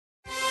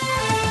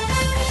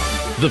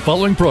The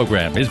following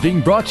program is being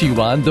brought to you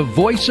on the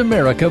Voice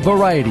America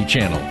Variety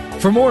Channel.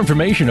 For more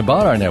information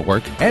about our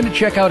network and to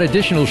check out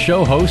additional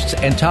show hosts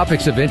and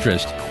topics of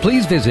interest,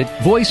 please visit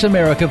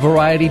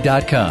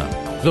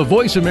voiceamericavariety.com. The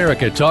Voice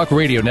America Talk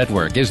Radio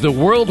Network is the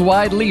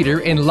worldwide leader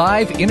in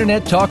live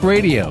Internet talk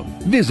radio.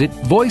 Visit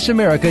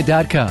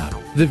voiceamerica.com.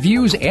 The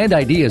views and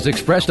ideas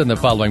expressed on the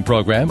following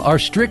program are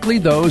strictly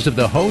those of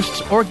the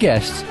hosts or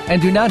guests and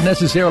do not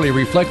necessarily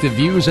reflect the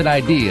views and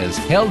ideas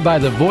held by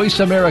the Voice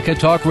America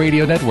Talk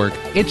Radio Network,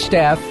 its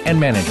staff, and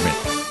management.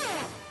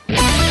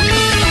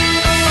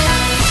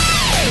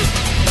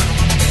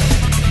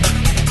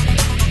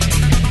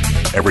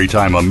 Every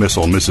time a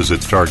missile misses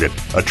its target,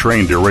 a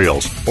train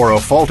derails, or a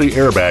faulty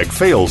airbag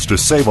fails to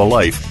save a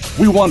life,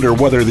 we wonder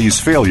whether these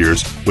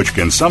failures, which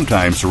can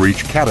sometimes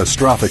reach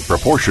catastrophic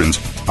proportions,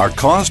 are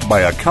caused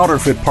by a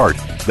counterfeit part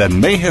that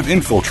may have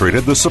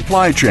infiltrated the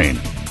supply chain.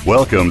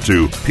 Welcome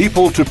to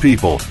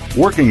People,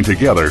 working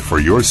together for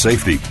your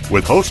safety,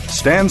 with host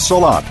Stan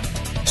Salat.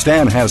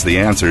 Stan has the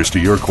answers to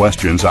your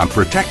questions on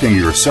protecting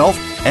yourself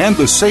and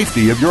the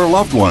safety of your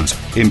loved ones,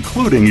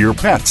 including your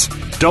pets.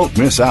 Don't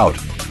miss out.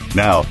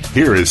 Now,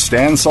 here is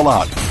Stan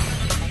Salat.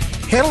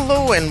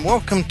 Hello and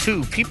welcome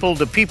to People,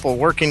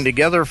 working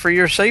together for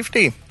your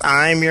safety.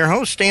 I'm your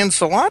host, Stan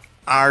Salat.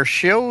 Our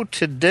show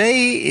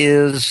today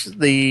is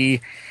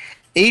the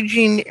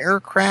Aging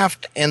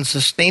Aircraft and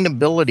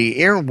Sustainability,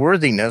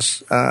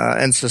 Airworthiness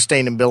and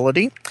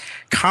Sustainability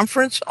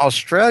Conference.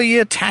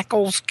 Australia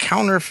tackles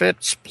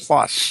counterfeits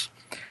plus.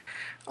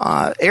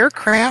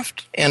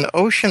 Aircraft and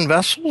ocean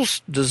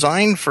vessels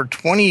designed for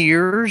 20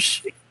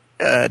 years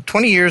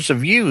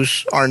of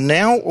use are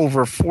now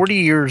over 40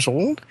 years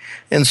old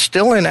and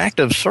still in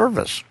active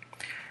service.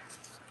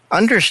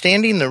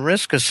 Understanding the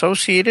risk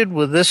associated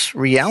with this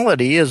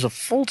reality is a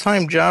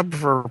full-time job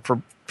for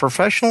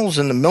professionals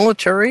in the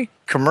military,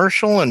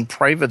 commercial, and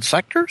private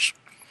sectors.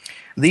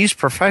 These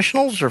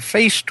professionals are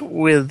faced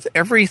with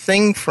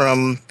everything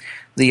from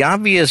the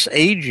obvious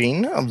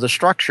aging of the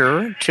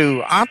structure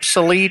to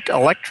obsolete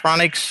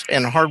electronics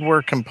and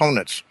hardware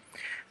components.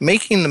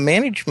 Making the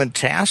management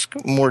task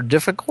more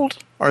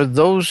difficult are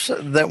those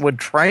that would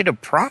try to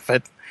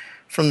profit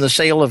from the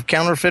sale of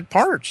counterfeit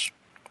parts.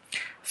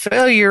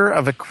 Failure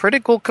of a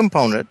critical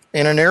component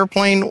in an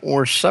airplane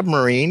or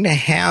submarine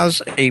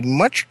has a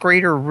much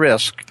greater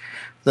risk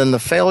than the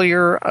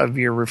failure of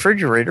your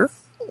refrigerator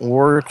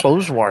or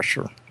clothes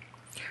washer.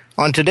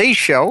 On today's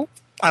show,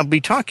 I'll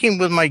be talking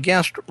with my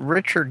guest,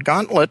 Richard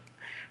Gauntlett,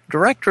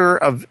 Director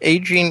of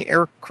Aging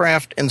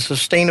Aircraft and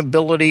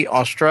Sustainability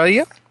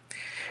Australia.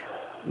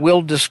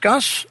 We'll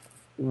discuss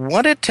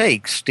what it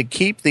takes to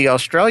keep the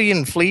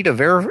Australian fleet of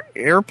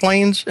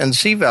airplanes and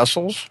sea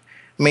vessels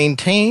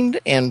maintained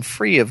and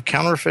free of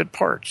counterfeit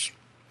parts.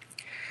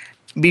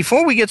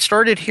 Before we get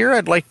started here,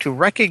 I'd like to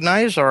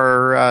recognize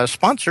our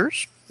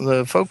sponsors,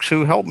 the folks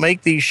who help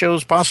make these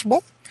shows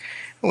possible.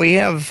 We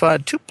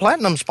have two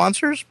platinum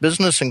sponsors,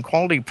 Business and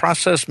Quality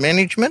Process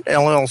Management,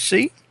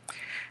 LLC.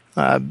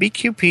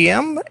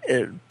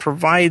 BQPM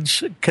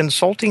provides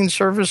consulting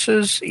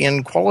services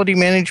in quality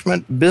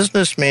management,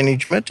 business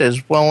management,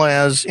 as well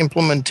as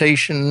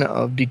implementation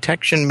of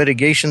detection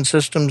mitigation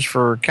systems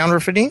for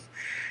counterfeiting.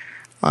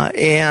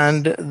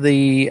 And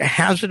the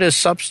hazardous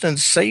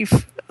substance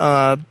safe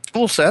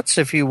tool sets,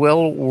 if you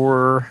will,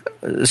 or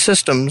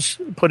systems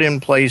put in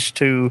place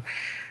to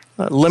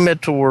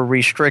limit or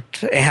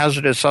restrict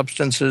hazardous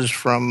substances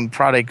from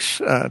products,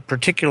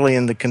 particularly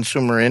in the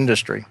consumer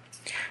industry.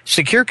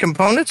 Secure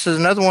Components is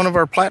another one of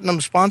our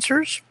platinum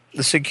sponsors.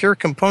 The Secure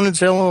Components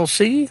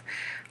LLC,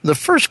 the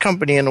first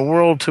company in the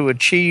world to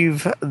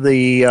achieve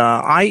the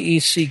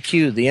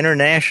IECQ, the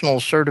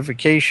International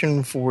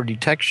Certification for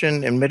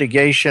Detection and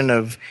Mitigation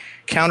of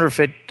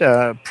Counterfeit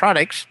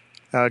Products,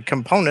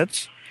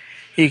 components.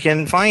 You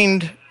can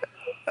find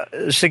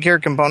Secure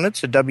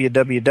Components at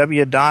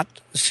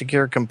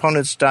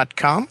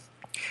www.securecomponents.com.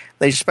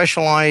 They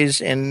specialize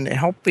in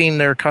helping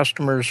their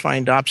customers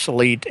find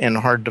obsolete and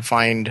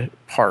hard-to-find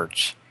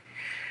parts.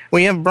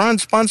 We have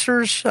bronze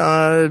sponsors.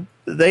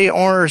 They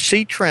are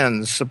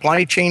C-Trends,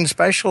 supply chain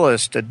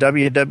specialist at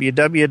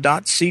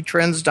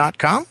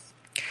www.ctrends.com.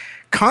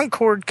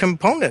 Concord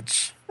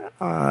Components,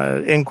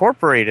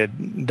 Incorporated,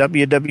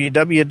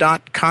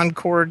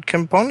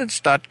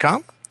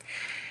 www.concordcomponents.com.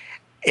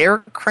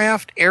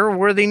 Aircraft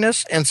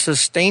Airworthiness and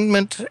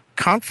Sustainment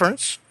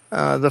Conference.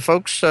 The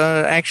folks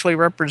actually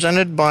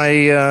represented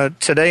by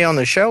today on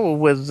the show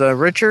with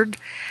Richard.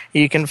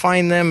 You can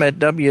find them at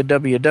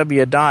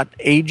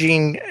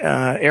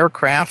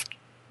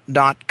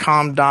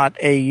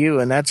www.agingaircraft.com.au,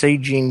 and that's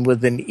aging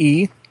with an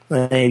E.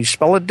 They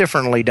spell it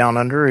differently down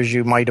under, as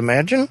you might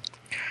imagine.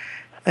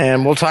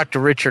 And we'll talk to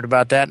Richard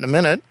about that in a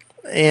minute.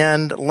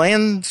 And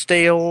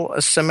Lansdale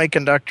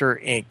Semiconductor,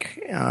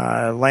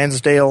 Inc.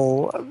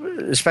 Lansdale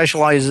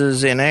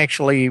specializes in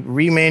actually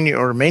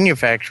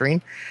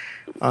manufacturing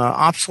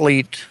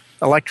obsolete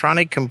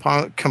electronic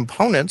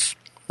components,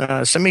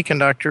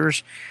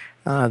 semiconductors,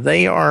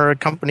 They are a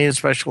company that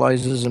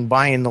specializes in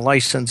buying the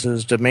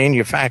licenses to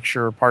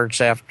manufacture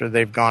parts after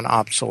they've gone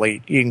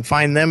obsolete. You can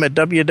find them at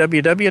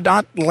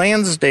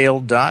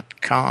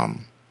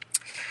www.lansdale.com.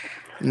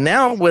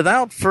 Now,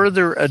 without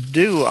further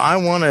ado, I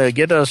want to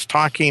get us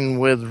talking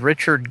with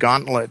Richard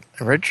Gauntlett.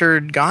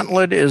 Richard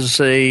Gauntlett is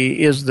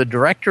the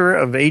Director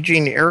of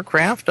Aging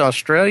Aircraft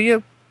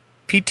Australia,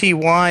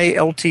 Pty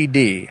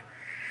Ltd.,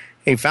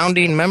 a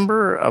founding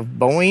member of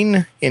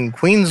Boeing in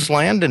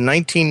Queensland in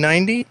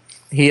 1990.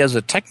 He has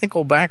a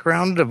technical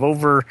background of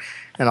over,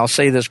 and I'll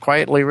say this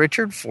quietly,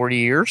 Richard, 40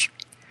 years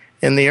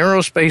in the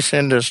aerospace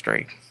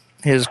industry.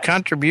 His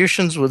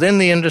contributions within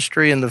the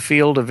industry in the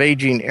field of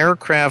aging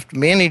aircraft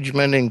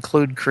management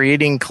include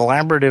creating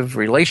collaborative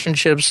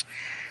relationships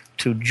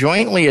to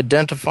jointly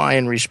identify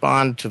and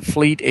respond to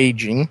fleet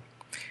aging,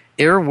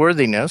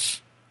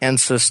 airworthiness, and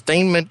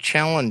sustainment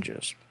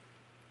challenges.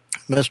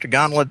 Mr.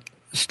 Gauntlett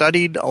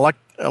studied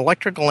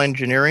electrical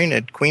engineering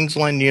at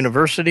Queensland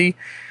University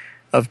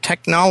of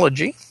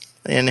Technology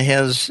and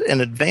has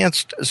an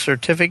advanced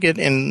certificate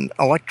in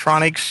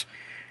electronics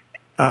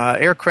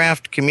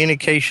aircraft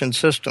communication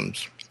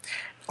systems.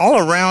 All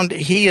around,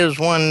 he is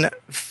one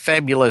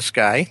fabulous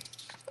guy,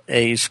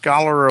 a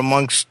scholar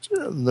amongst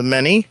the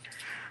many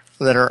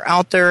that are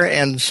out there,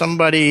 and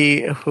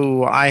somebody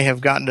who I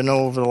have gotten to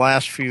know over the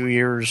last few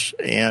years.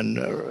 And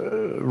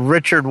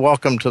Richard,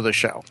 welcome to the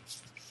show.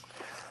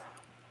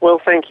 Well,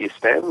 thank you,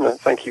 Stan.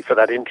 Thank you for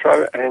that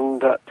intro,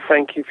 and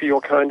thank you for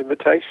your kind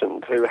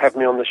invitation to have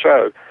me on the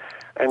show.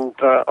 And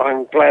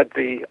I'm glad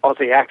the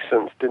Aussie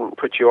accent didn't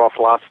put you off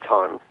last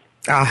time.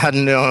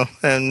 No,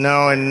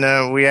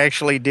 and we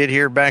actually did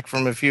hear back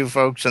from a few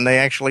folks, and they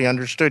actually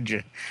understood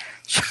you.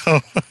 So,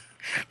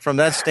 from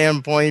that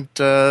standpoint,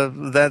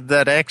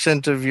 that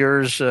accent of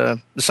yours,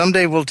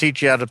 someday we'll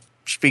teach you how to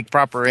speak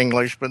proper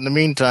English. But in the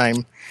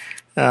meantime,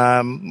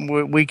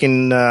 we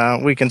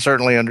can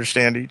certainly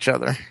understand each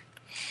other.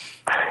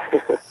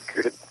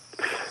 Good.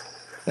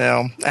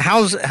 Now,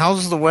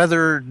 how's the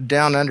weather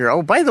down under?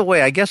 Oh, by the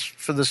way, I guess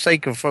for the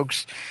sake of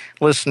folks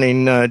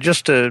listening,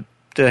 just to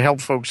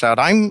help folks out,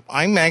 I'm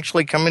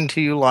actually coming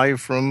to you live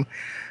from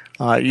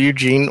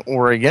Eugene,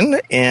 Oregon,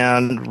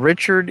 and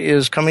Richard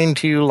is coming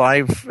to you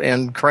live,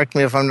 and correct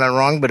me if I'm not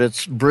wrong, but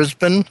it's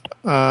Brisbane,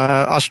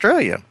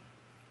 Australia.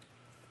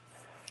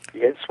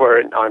 Yes,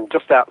 I'm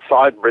just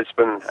outside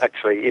Brisbane,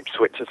 actually.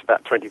 Ipswich is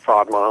about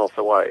 25 miles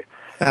away.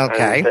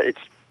 Okay. And,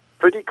 it's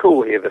pretty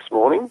cool here this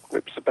morning.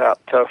 It's about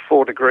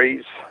 4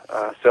 degrees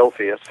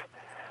Celsius,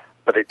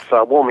 but it's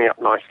warming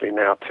up nicely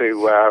now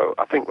to,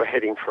 I think we're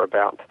heading for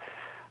about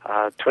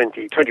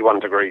 21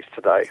 degrees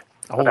today,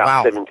 about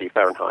wow. 70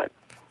 Fahrenheit.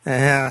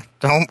 Yeah,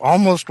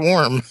 almost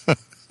warm.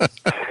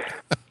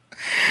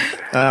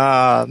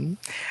 Well,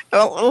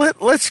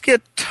 let's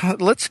get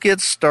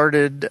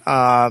started,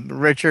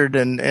 Richard,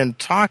 and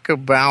talk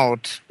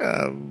about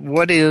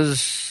what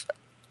is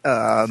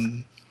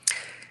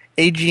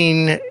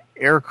aging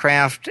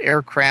aircraft,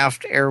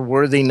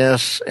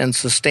 airworthiness, and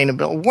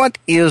sustainability. What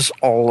is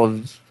all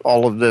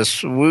of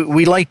this?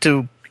 We like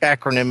to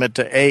acronym it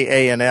to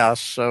AA and S,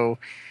 so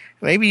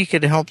maybe you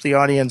could help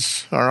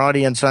our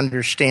audience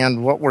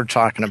understand what we're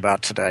talking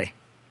about today.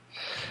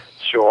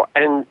 Sure,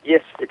 and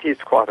yes, it is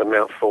quite a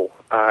mouthful.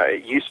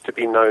 It used to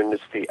be known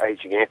as the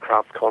Aging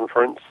Aircraft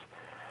Conference,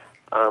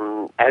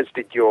 as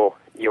did your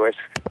US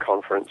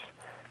conference,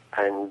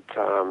 and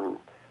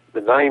the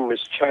name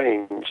was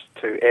changed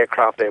to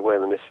Aircraft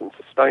Airworthiness and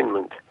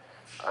Sustainment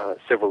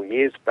several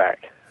years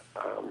back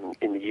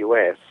in the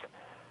US,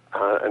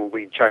 and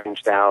we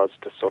changed ours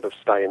to sort of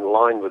stay in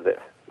line with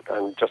it,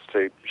 and just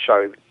to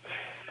show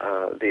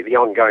the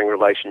ongoing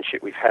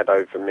relationship we've had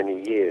over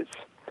many years.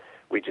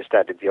 We just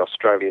added the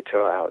Australia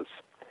to ours.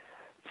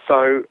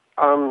 So,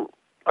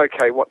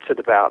 okay, what's it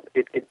about?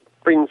 The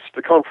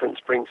conference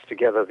brings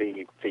together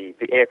the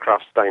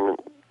aircraft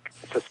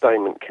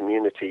sustainment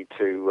community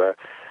to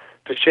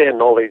share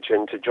knowledge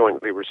and to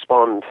jointly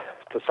respond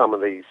to some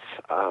of these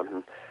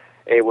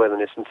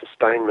airworthiness and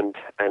sustainment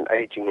and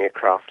aging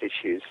aircraft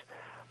issues.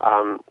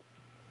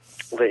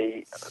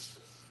 The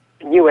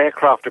new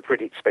aircraft are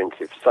pretty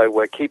expensive, so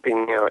we're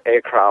keeping our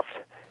aircraft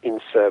in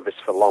service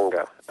for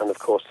longer. And of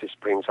course, this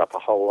brings up a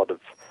whole lot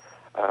of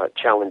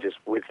challenges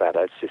with that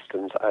as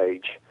systems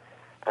age.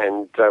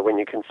 And when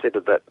you consider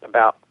that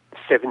about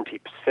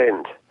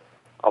 70%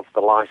 of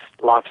the life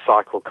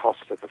cycle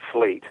cost of the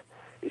fleet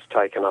is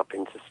taken up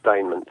in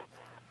sustainment,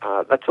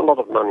 that's a lot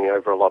of money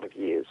over a lot of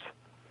years.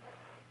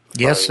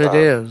 Yes, it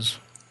is.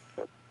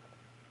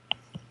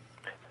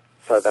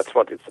 So that's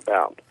what it's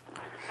about.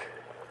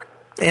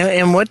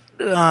 And what,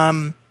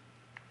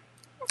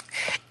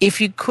 if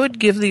you could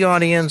give the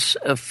audience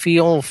a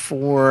feel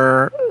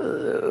for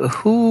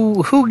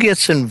who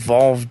gets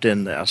involved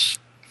in this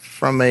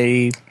from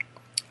a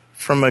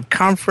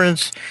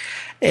conference,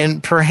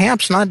 and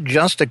perhaps not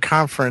just a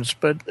conference,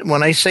 but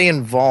when I say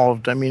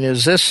involved, I mean,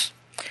 is this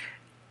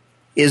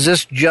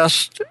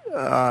just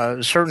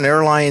certain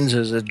airlines?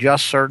 Is it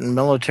just certain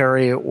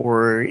military,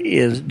 or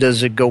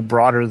does it go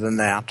broader than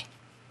that?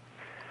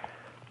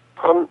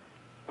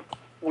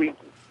 We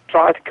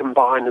try to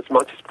combine as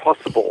much as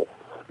possible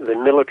the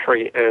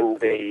military and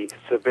the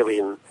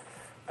civilian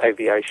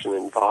aviation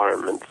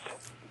environments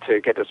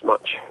to get as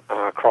much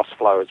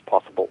cross-flow as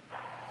possible.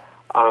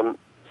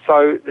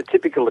 So the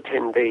typical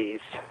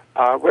attendees,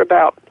 we're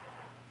about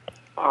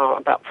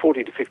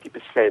 40 to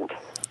 50%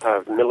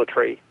 of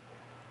military,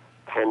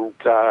 and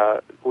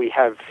we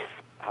have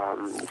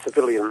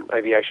civilian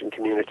aviation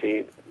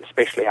community,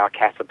 especially our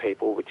CASA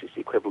people, which is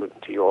the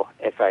equivalent to your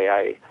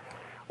FAA.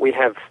 We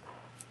have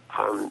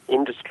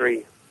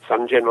industry,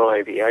 some general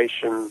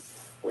aviation.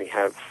 We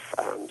have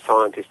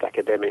scientists,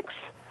 academics,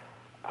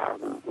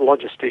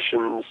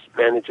 logisticians,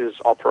 managers,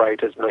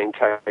 operators,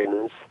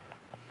 maintainers.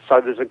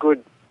 So there's a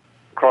good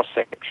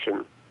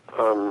cross-section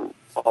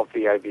of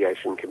the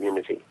aviation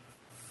community.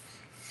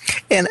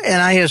 And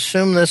I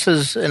assume this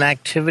is an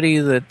activity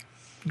that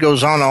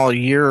goes on all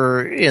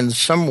year in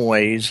some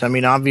ways. I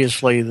mean,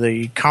 obviously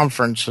the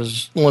conference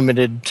is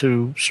limited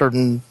to a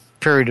certain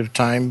period of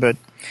time, but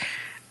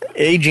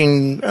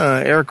aging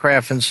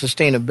aircraft and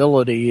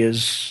sustainability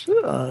is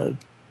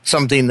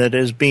something that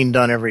is being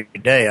done every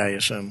day, I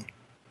assume.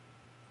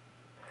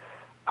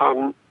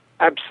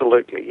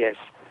 Absolutely, yes.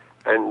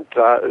 And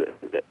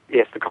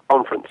yes, the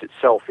conference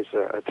itself is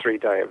a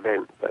 3-day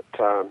event, but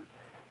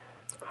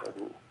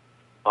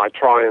I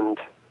try and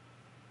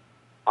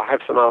I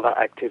have some other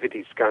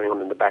activities going on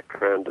in the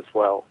background as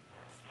well,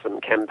 some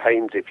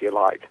campaigns, if you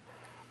like.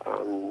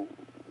 The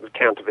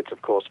Counterfeit,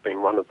 of course,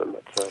 being one of them.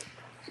 It's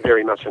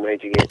very much an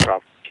aging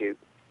aircraft issue.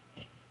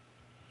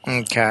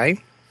 Okay.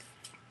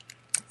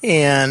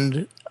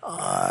 And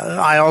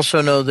I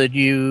also know that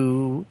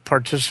you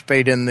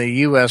participate in the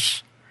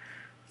U.S.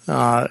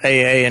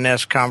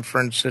 AA&S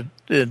conference.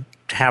 It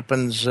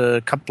happens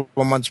a couple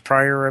of months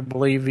prior, I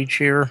believe, each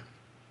year.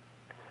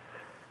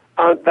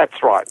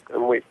 That's right,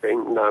 and we've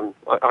been.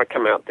 I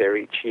come out there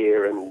each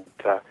year and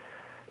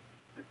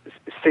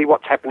see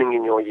what's happening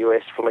in your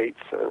US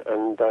fleets,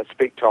 and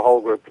speak to a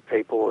whole group of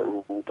people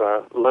and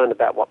learn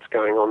about what's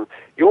going on.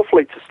 Your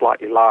fleets are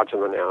slightly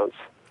larger than ours,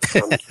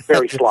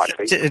 very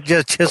slightly.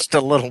 just a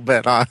little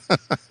bit, huh?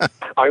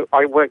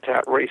 I worked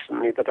out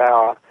recently that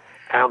our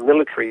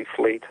military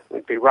fleet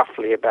would be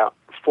roughly about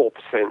 4%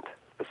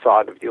 the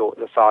size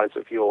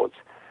of yours,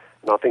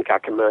 and I think our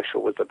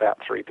commercial was about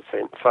 3%.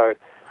 So.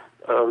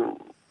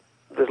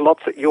 There's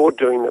lots that you're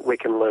doing that we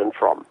can learn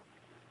from.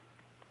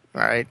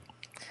 Right.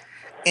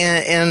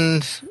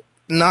 And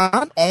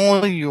not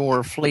all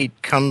your fleet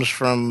comes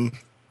from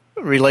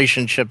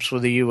relationships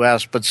with the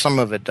U.S., but some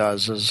of it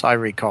does, as I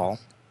recall.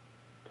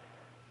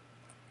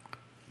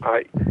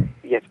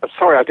 Yes.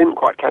 Sorry, I didn't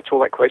quite catch all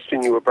that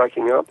question. You were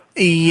breaking up.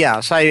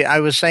 Yes, I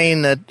was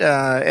saying that,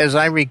 as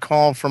I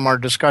recall from our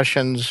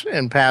discussions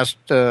in past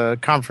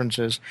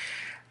conferences,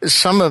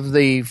 some of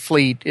the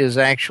fleet is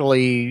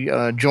actually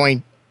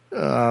joint,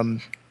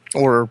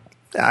 or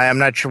I'm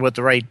not sure what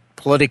the right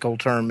political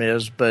term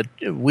is, but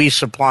we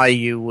supply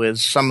you with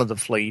some of the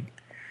fleet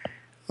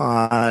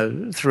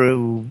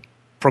through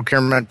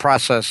procurement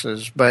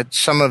processes, but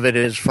some of it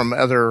is from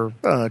other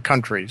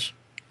countries.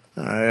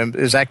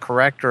 Is that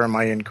correct, or am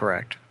I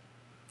incorrect?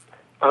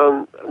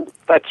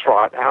 That's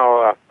right.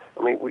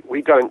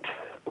 We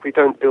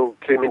don't build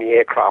too many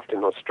aircraft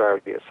in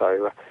Australia,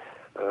 so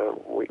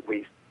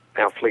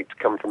our fleets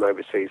come from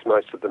overseas.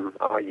 Most of them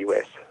are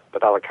US,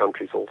 but other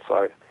countries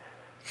also.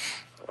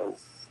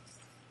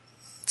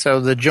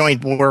 So the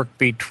joint work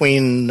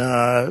between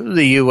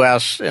the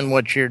US and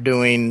what you're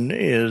doing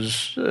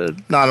is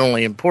not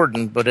only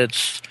important, but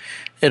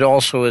it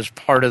also is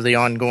part of the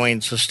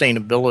ongoing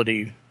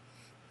sustainability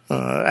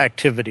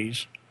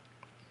activities.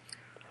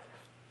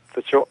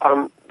 For sure.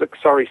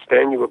 Sorry,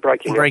 Stan, you were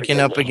breaking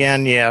up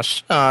again.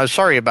 Yes.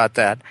 Sorry about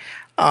that.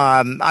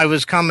 I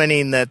was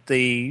commenting that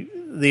the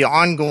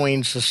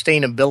ongoing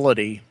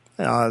sustainability,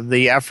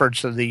 the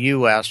efforts of the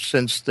U.S.,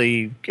 since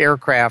the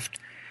aircraft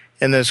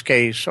in this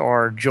case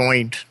are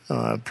joint,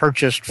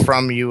 purchased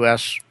from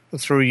U.S.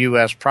 through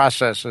U.S.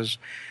 processes,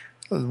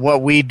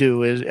 what we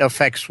do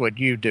affects what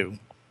you do.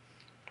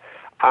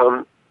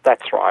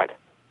 That's right,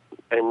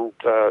 and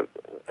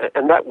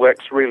that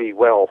works really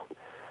well.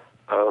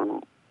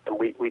 And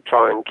we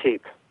try and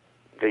keep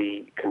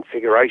the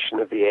configuration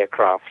of the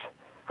aircraft.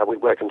 We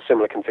work in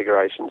similar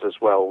configurations as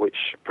well,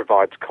 which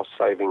provides cost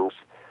savings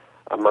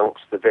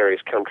amongst the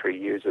various country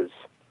users.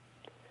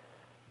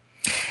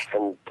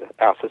 And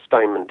our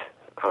sustainment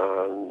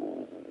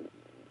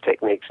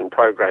techniques and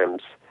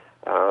programs,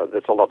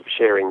 there's a lot of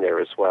sharing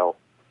there as well.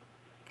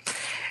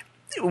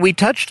 We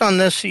touched on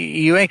this.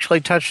 You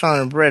actually touched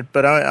on it, Britt,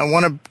 but I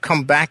want to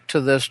come back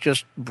to this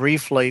just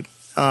briefly.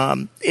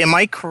 Am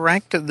I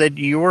correct that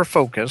your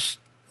focus,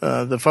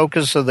 the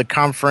focus of the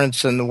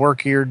conference and the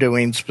work you're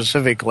doing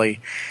specifically,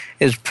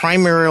 is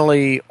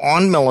primarily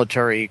on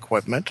military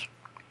equipment?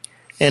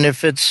 And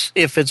if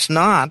it's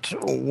not,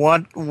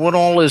 what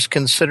all is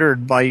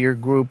considered by your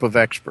group of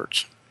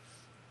experts?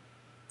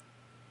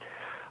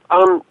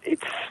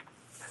 It's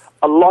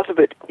a lot of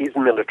it is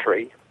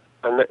military,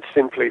 and that's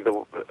simply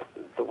the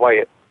way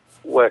it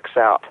works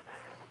out.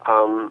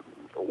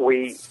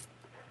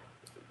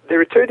 There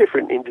are two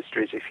different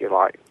industries, if you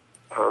like.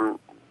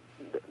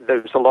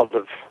 There's a lot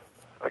of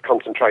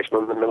concentration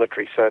on the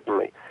military,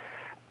 certainly.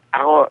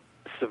 Our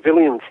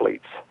civilian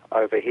fleets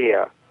over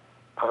here,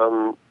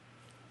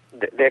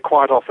 they're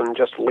quite often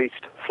just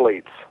leased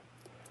fleets.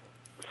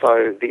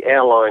 So the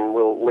airline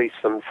will lease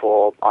them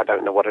for, I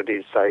don't know what it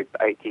is, say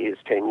 8 years,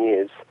 10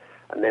 years,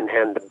 and then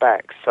hand them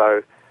back.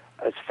 So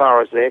as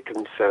far as they're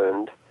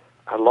concerned,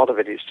 a lot of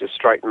it is just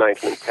straight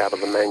maintenance out of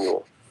the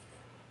manual.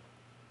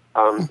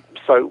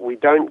 So we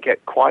don't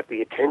get quite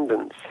the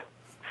attendance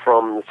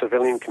from the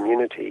civilian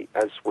community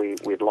as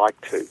we'd like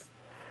to.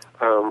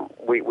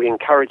 We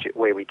encourage it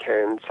where we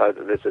can so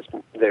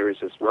that there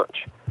is as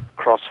much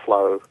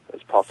cross-flow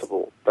as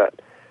possible. But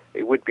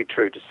it would be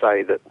true to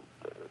say that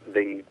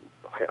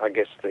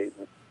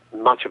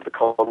much of the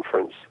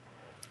conference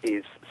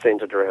is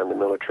centered around the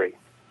military.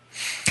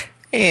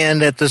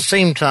 And at the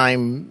same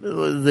time,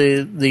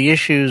 the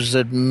issues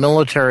that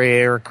military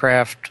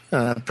aircraft,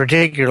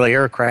 particularly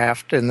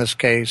aircraft in this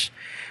case,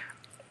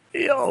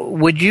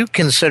 would you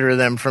consider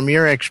them, from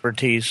your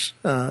expertise,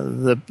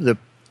 the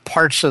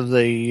parts of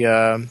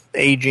the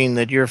aging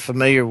that you're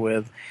familiar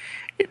with,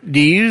 do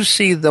you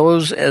see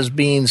those as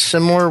being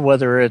similar,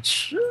 whether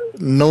it's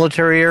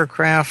military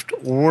aircraft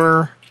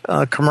or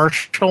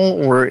commercial,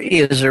 or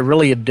is there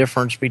really a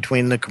difference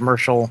between the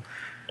commercial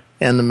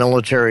and the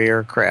military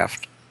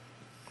aircraft?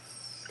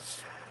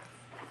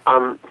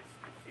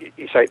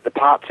 You say the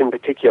parts in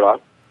particular?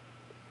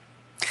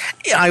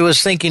 I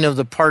was thinking of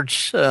the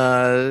parts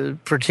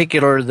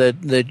particular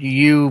that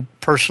you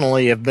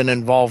personally have been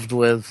involved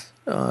with.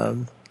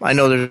 I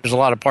know there's a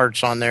lot of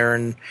parts on there,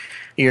 and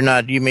you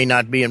may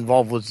not be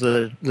involved with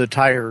the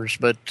tires,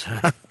 but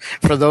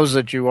for those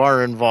that you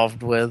are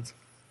involved with,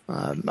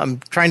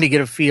 I'm trying to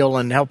get a feel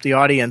and help the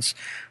audience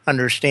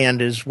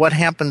understand, is what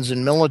happens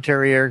in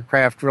military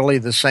aircraft really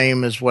the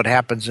same as what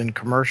happens in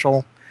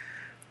commercial?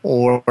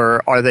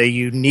 Or are they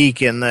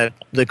unique in that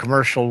the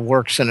commercial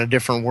works in a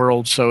different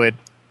world, so it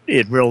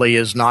really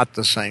is not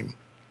the same?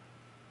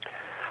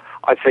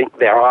 I think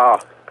there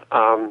are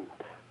a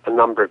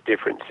number of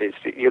differences.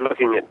 You're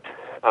looking at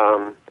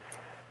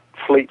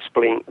fleets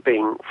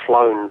being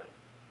flown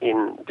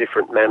in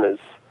different manners,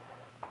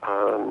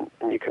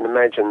 and you can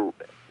imagine,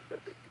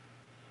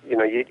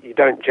 you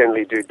don't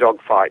generally do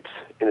dogfights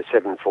in a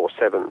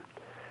 747.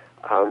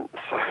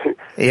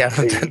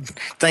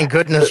 Thank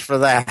goodness for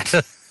that.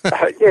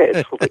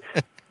 Yes.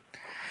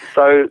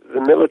 So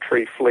the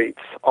military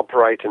fleets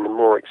operate in a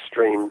more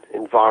extreme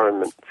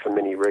environment for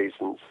many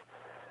reasons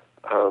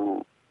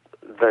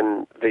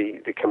than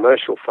the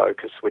commercial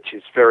focus, which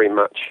is very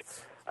much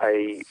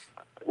a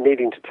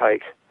needing to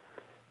take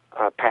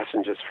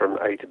passengers from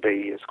A to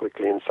B as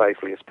quickly and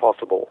safely as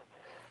possible,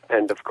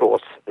 and of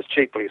course as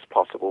cheaply as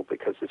possible,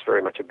 because it's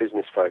very much a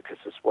business focus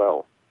as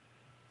well.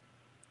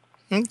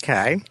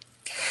 Okay.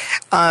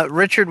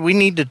 Richard, we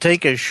need to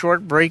take a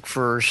short break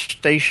for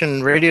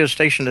radio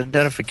station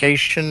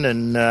identification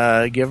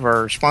and give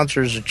our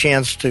sponsors a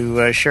chance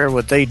to share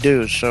what they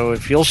do. So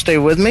if you'll stay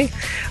with me,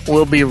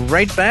 we'll be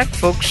right back.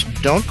 Folks,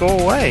 don't go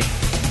away.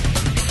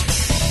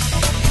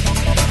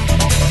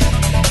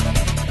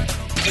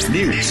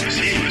 News,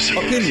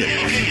 opinion,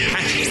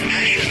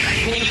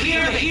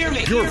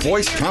 your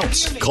voice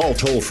counts. Call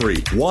toll-free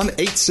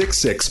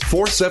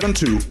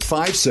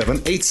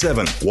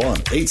 1-866-472-5787.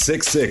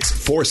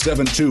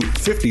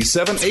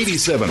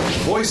 1-866-472-5787.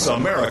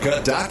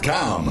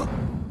 VoiceAmerica.com.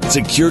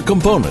 Secure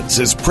Components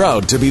is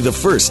proud to be the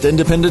first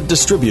independent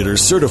distributor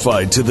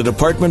certified to the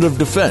Department of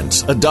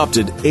Defense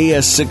adopted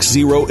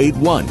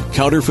AS6081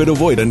 Counterfeit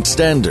Avoidance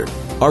Standard.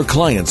 Our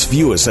clients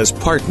view us as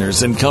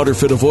partners in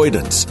counterfeit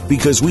avoidance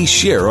because we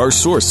share our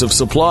source of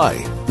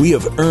supply. We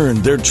have earned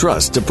their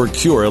trust to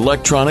procure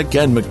electronic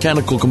and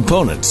mechanical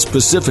components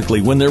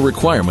specifically when their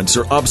requirements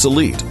are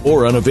obsolete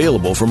or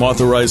unavailable from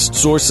authorized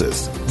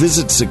sources.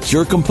 Visit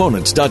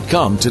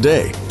securecomponents.com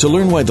today to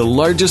learn why the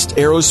largest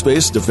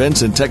aerospace,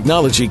 defense, and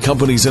technology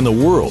companies in the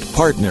world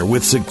partner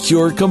with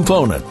Secure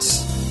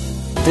Components.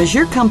 Does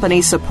your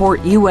company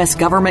support U.S.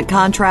 government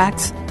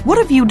contracts? What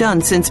have you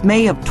done since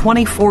May of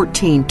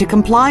 2014 to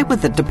comply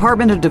with the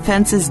Department of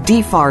Defense's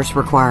DFARS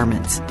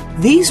requirements?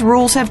 These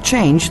rules have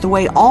changed the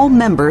way all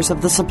members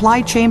of the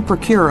supply chain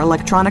procure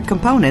electronic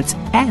components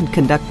and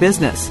conduct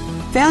business.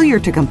 Failure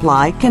to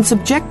comply can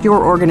subject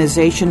your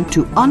organization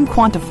to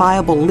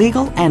unquantifiable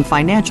legal and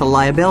financial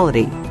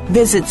liability.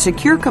 Visit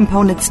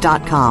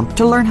securecomponents.com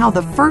to learn how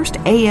the first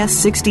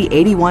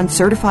AS6081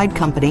 certified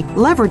company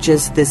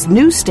leverages this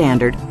new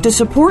standard to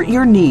support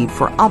your need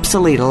for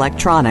obsolete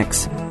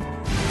electronics.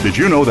 Did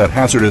you know that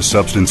hazardous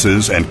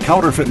substances and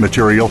counterfeit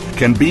material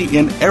can be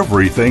in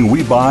everything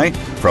we buy?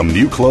 From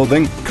new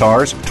clothing,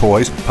 cars,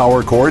 toys,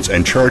 power cords,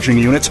 and charging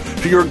units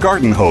to your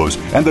garden hose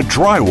and the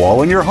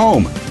drywall in your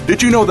home.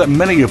 Did you know that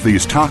many of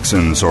these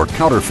toxins or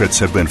counterfeits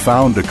have been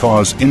found to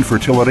cause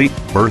infertility,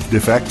 birth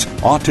defects,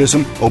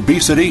 autism,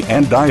 obesity,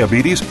 and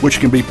diabetes, which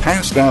can be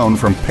passed down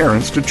from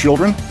parents to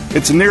children?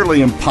 It's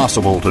nearly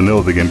impossible to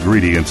know the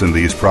ingredients in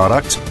these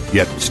products,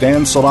 yet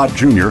Stan Salat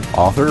Jr.,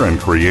 author and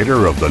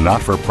creator of the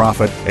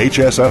not-for-profit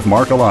HSF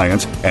Mark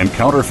Alliance and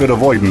Counterfeit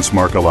Avoidance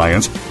Mark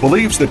Alliance,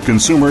 believes that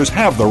consumers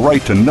have the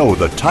right to know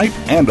the type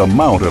and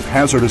amount of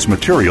hazardous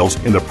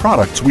materials in the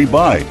products we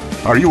buy.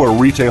 Are you a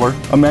retailer,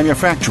 a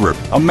manufacturer,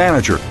 a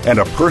manager, and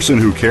a person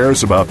who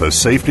cares about the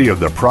safety of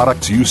the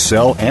products you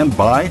sell and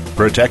buy?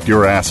 Protect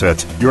your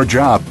assets, your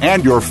job,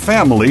 and your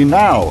family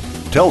now.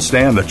 Tell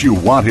Stan that you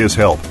want his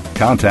help.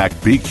 Contact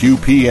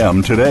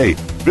BQPM today.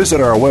 Visit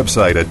our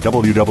website at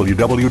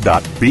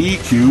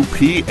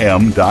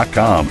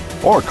www.bqpm.com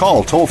or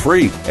call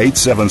toll-free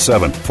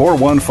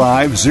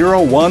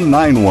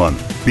 877-415-0191.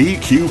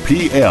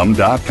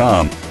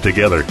 bqpm.com.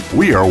 Together,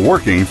 we are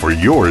working for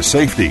your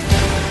safety.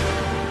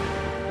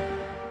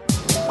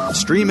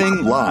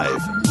 Streaming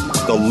live.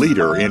 The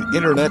leader in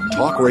Internet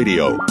Talk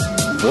Radio.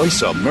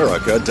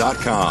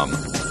 VoiceAmerica.com.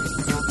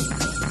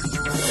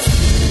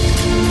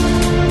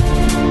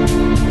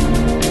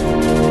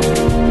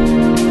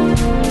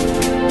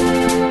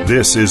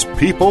 This is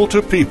People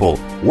to People,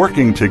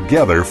 working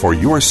together for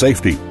your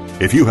safety.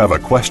 If you have a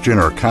question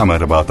or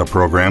comment about the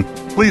program,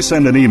 please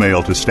send an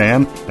email to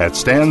Stan at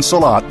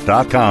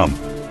stansalat.com.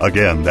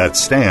 Again,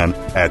 that's Stan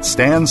at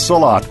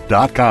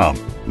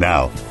stansalat.com.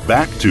 Now,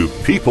 back to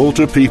People.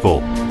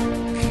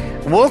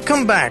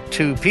 Welcome back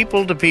to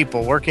People,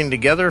 working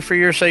together for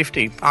your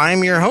safety.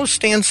 I'm your host,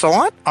 Stan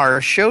Salat. Our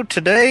show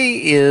today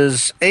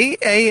is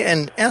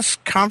AA&S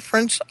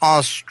Conference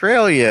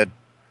Australia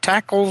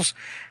tackles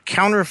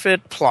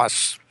Counterfeit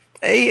Plus.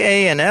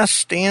 AA&S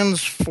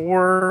stands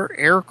for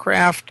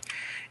Aircraft,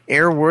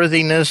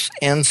 Airworthiness,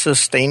 and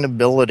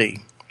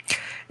Sustainability.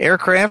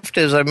 Aircraft,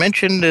 as I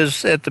mentioned,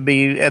 is at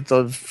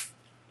the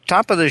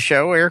top of the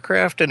show.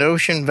 Aircraft and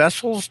ocean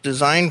vessels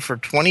designed for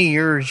 20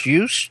 years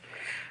use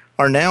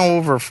are now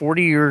over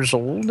 40 years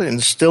old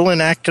and still in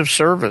active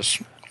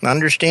service.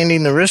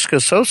 Understanding the risk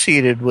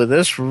associated with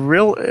this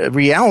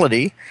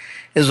reality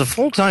is a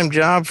full-time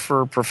job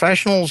for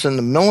professionals in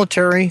the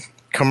military,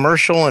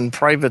 commercial, and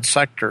private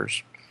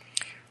sectors.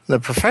 These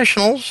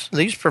professionals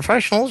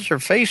are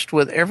faced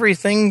with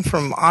everything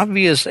from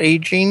obvious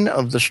aging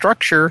of the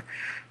structure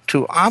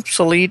to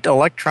obsolete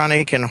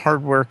electronic and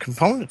hardware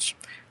components.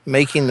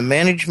 Making the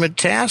management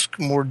task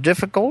more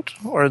difficult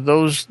are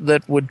those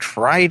that would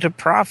try to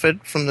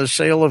profit from the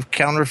sale of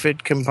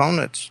counterfeit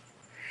components.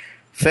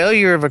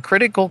 Failure of a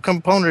critical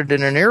component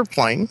in an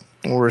airplane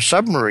or a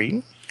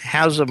submarine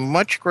has a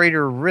much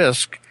greater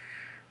risk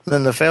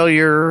than the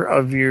failure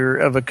of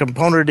a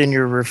component in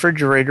your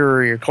refrigerator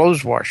or your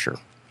clothes washer.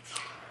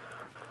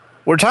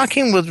 We're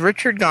talking with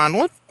Richard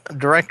Gauntlett,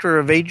 Director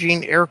of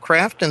Aging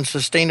Aircraft and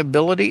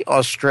Sustainability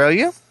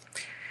Australia.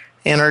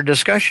 And our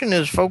discussion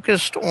is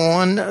focused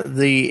on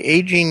the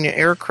aging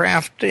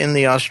aircraft in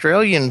the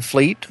Australian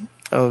fleet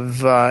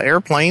of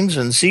airplanes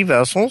and sea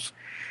vessels,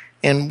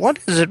 and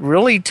what does it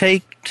really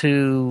take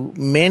to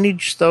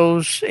manage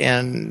those,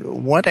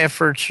 and what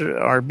efforts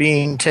are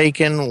being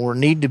taken or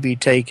need to be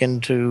taken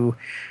to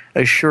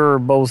assure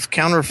both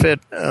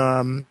counterfeit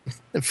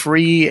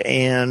free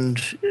and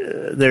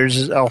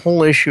there's a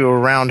whole issue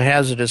around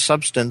hazardous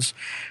substance,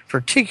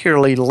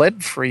 particularly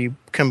lead-free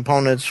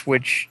components,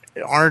 which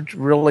aren't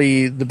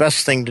really the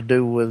best thing to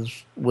do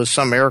with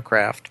some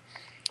aircraft.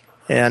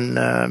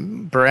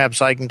 And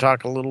perhaps I can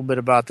talk a little bit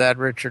about that,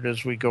 Richard,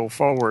 as we go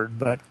forward.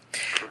 But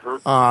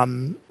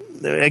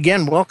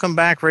again, welcome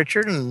back,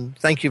 Richard, and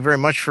thank you very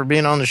much for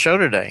being on the show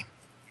today.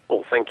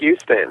 Well, thank you,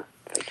 Stan.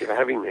 Thank you for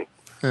having me.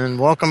 And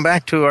welcome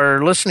back to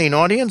our listening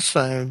audience.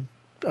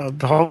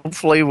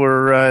 Hopefully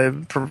we're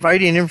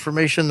providing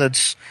information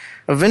that's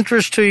of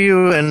interest to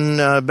you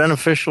and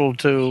beneficial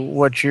to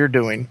what you're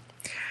doing.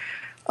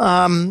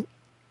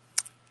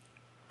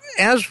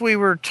 As we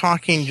were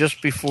talking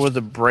just before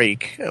the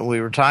break,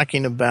 we were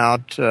talking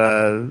about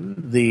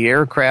the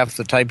aircraft,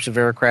 the types of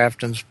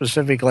aircraft, and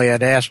specifically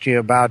I'd asked you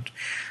about,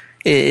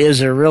 is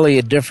there really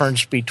a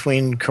difference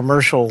between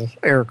commercial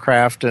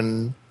aircraft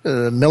and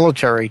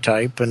military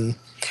type? And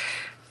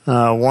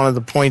one of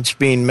the points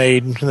being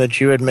made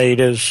that you had made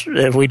is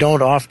we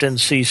don't often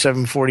see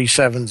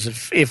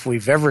 747s, if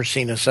we've ever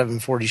seen a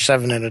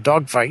 747 in a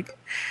dogfight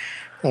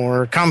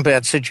or a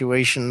combat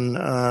situation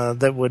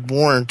that would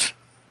warrant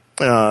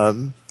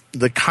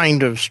the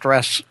kind of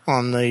stress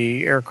on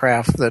the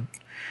aircraft that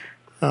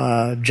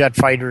jet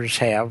fighters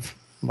have.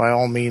 By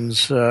all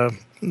means,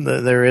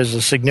 there is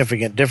a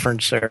significant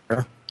difference there.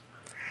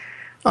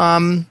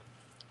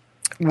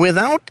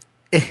 Without,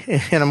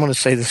 and I'm going to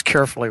say this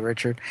carefully,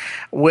 Richard,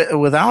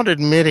 without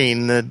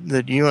admitting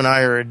that you and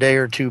I are a day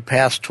or two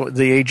past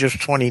the age of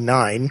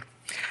 29,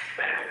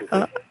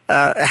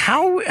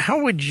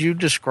 how would you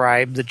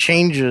describe the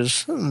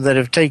changes that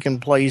have taken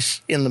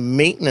place in the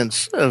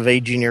maintenance of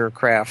aging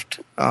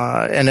aircraft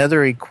and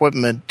other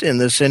equipment in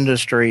this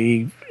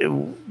industry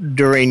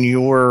during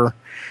your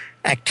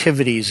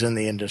activities in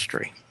the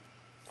industry?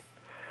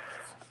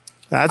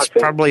 That's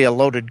probably a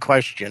loaded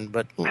question,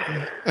 but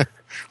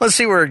let's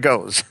see where it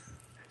goes.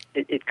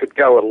 It could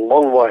go a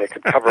long way. It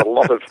could cover a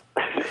lot of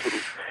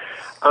things.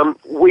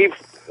 We've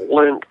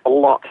learned a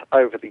lot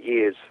over the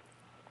years,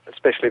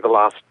 especially the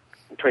last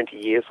 20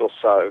 years or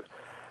so,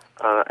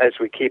 as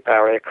we keep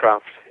our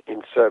aircraft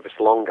in service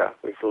longer.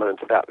 We've learned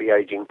about the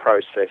aging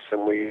process,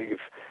 and we've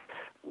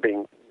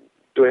been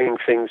doing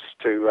things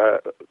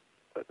to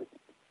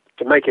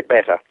make it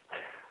better.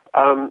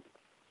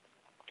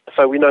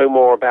 So we know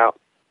more about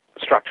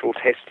structural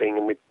testing,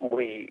 and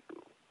we're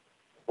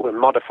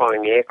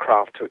modifying the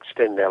aircraft to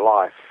extend their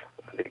life,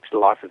 the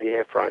life of the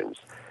airframes.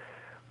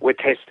 We're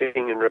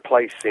testing and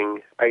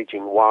replacing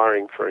aging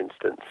wiring, for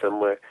instance,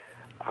 and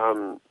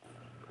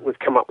we've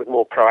come up with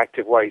more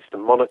proactive ways to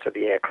monitor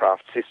the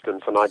aircraft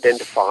systems and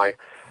identify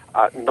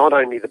not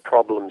only the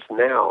problems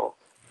now,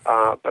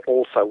 but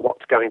also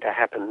what's going to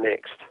happen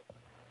next.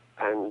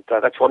 And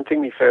that's one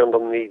thing we found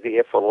on the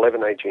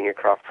F-111 aging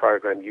aircraft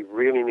program. You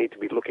really need to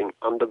be looking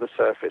under the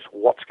surface,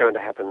 what's going to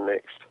happen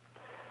next.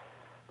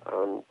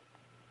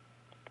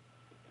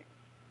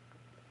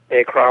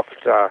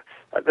 Aircraft,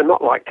 they're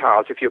not like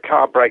cars. If your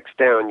car breaks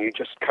down, you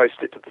just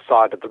coast it to the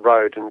side of the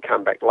road and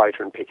come back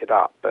later and pick it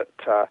up. But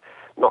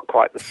not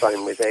quite the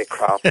same with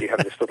aircraft. You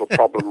have this little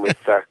problem with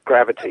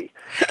gravity.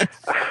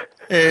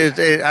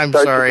 I'm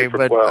sorry,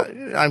 but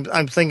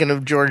I'm thinking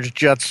of George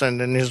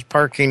Jetson and his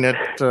parking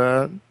it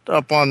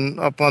up on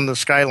the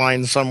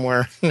skyline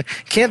somewhere.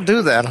 Can't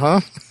do that, huh?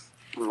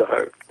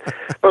 No.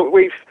 But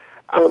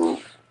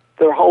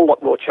there are a whole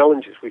lot more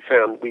challenges we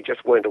found we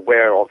just weren't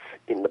aware of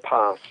in the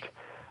past.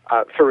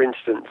 For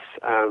instance,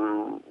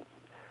 an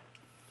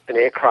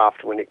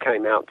aircraft, when it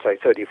came out, say,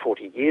 30 or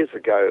 40 years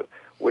ago,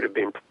 would have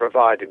been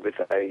provided with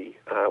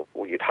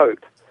well, you'd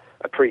hope,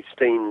 a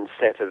pristine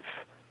set of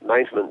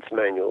maintenance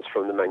manuals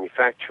from the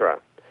manufacturer.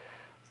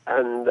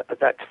 And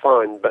that's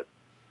fine, but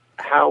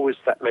how was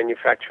that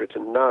manufacturer to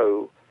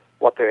know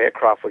what their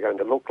aircraft were going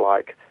to look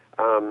like,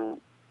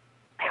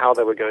 how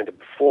they were going to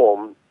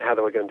perform, how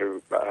they were going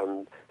to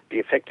be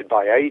affected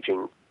by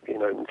aging,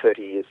 in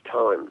 30 years'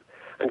 time?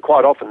 And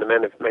quite often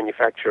the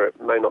manufacturer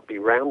may not be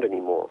around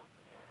anymore.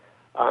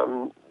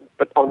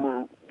 But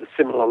on the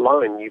similar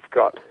line, you've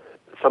got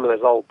some of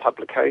those old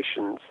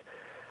publications.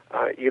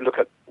 You look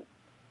at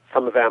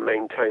some of our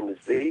maintainers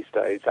these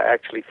days, they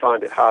actually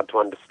find it hard to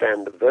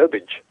understand the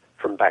verbiage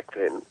from back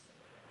then.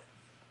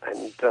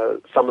 And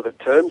some of the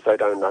terms they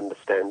don't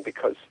understand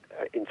because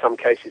in some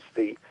cases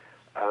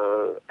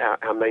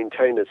our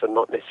maintainers are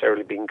not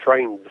necessarily being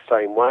trained the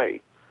same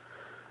way.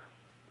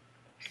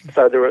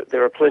 So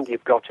there are plenty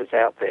of gotchas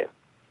out there.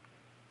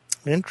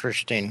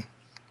 Interesting.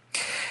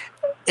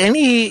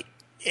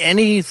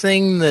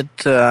 Anything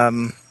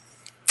that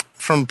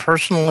from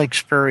personal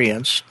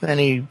experience,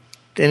 any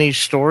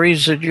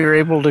stories that you're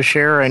able to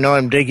share? I know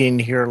I'm digging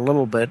here a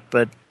little bit,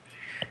 but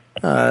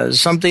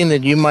something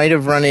that you might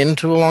have run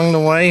into along the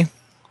way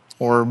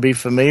or be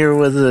familiar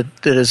with that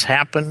has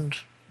happened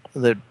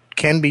that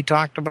can be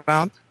talked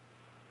about?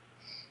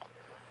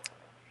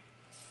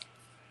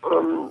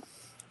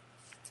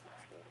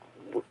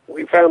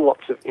 We found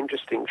lots of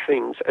interesting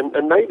things, and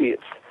maybe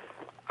it's,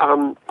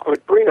 I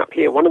would bring up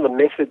here one of the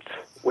methods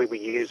we were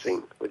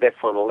using with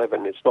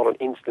F-111. It's not an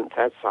instance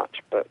as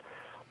such, but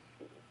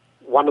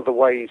one of the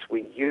ways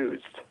we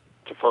used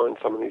to find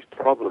some of these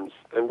problems,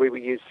 and we were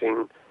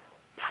using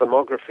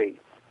thermography.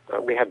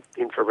 We had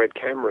infrared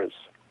cameras,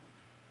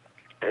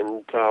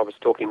 and I was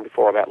talking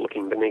before about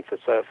looking beneath the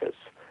surface,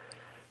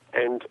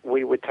 and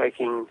we were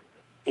taking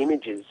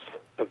images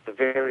of the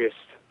various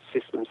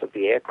systems of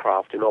the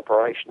aircraft in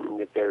operation in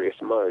the various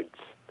modes.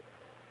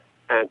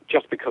 And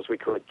just because we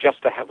could,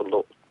 just to have a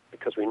look,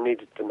 because we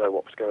needed to know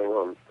what was going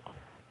on.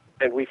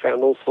 And we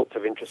found all sorts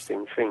of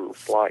interesting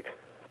things, like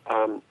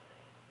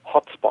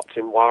hotspots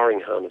in wiring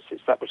harnesses.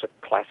 That was a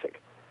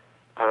classic.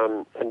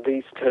 And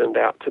these turned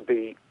out to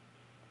be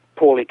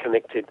poorly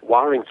connected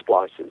wiring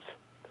splices.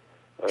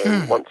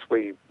 Once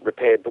we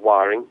repaired the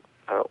wiring,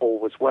 all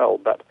was well.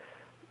 But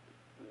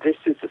this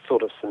is the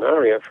sort of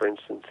scenario, for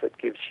instance, that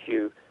gives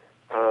you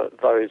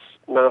those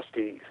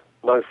nasty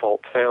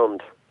no-fault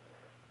found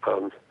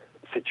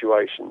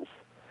situations.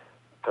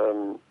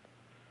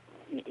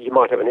 You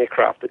might have an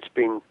aircraft that's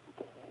been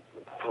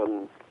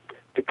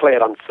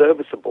declared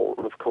unserviceable,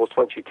 and of course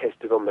once you test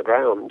it on the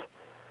ground,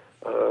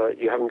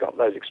 you haven't got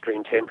those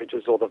extreme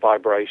temperatures or the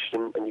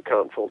vibration, and you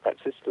can't fault that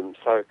system.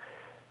 So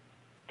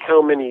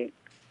how many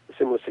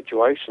similar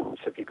situations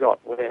have you got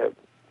where,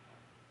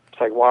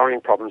 say,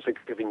 wiring problems are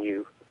giving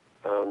you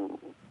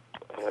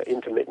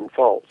intermittent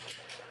faults?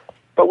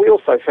 But we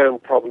also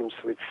found problems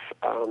with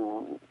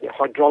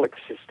hydraulic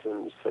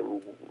systems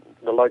and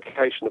the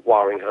location of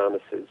wiring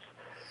harnesses,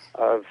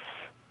 of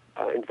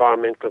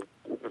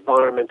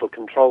environmental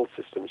control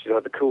systems,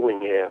 the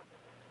cooling air.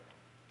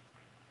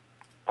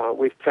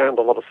 We've found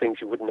a lot of things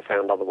you wouldn't have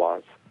found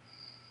otherwise.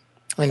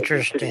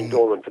 Interesting. Sitting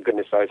dormant for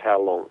goodness knows how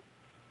long.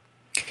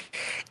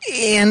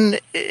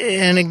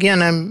 And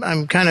again,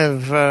 I'm kind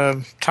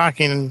of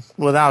talking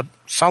without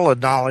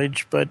solid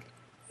knowledge, but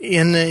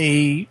in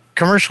the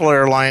commercial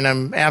airline,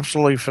 I'm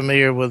absolutely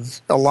familiar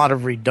with a lot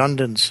of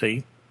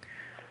redundancy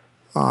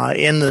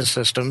in the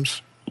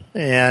systems,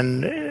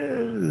 and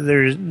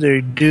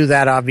they do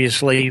that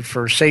obviously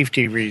for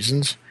safety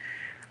reasons.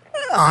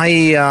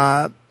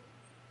 I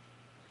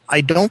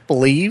don't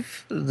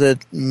believe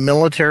that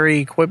military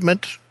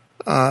equipment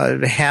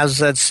has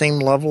that same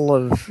level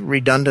of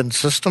redundant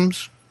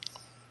systems,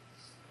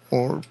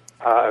 or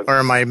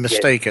am I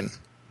mistaken? Yes.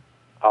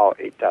 Oh,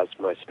 it does,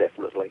 most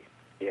definitely,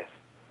 yes.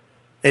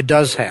 It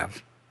does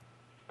have.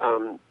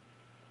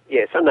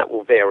 Yes, and that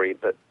will vary,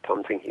 but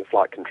I'm thinking of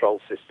flight control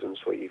systems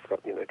where you've got,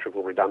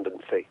 triple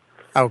redundancy.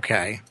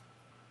 Okay.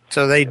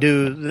 So they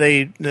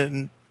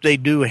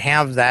do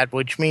have that,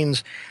 which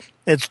means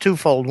it's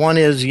twofold. One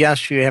is,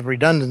 yes, you have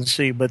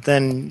redundancy, but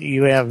then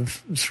you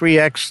have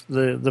 3x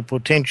the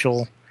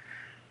potential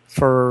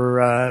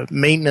for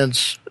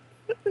maintenance,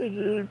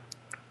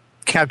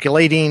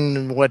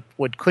 calculating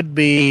what could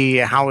be,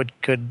 how it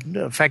could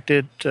affect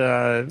it,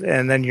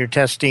 and then you're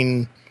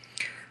testing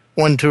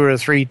 1, 2, or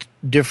 3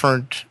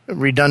 different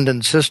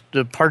redundant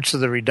parts of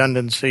the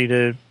redundancy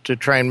to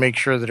try and make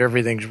sure that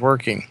everything's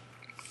working.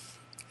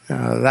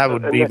 That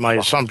would be my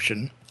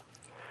assumption.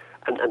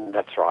 And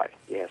that's right,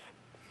 yes.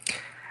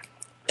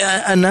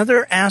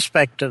 Another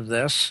aspect of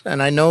this,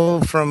 and I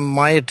know from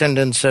my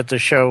attendance at the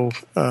show,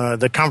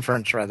 the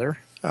conference rather,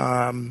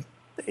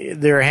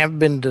 there have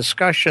been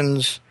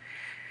discussions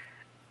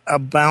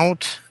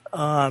about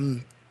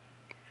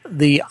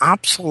the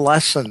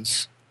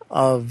obsolescence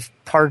of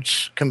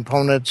parts,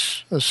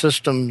 components,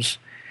 systems,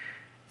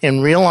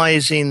 and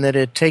realizing that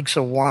it takes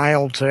a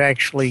while to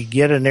actually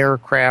get an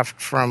aircraft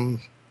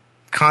from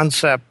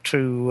concept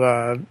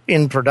to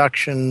in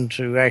production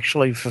to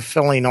actually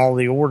fulfilling all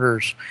the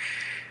orders.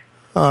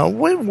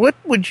 What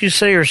would you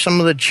say are some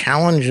of the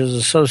challenges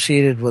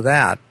associated with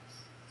that?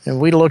 And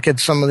we look at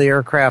some of the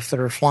aircraft that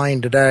are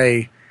flying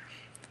today,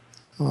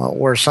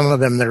 or some of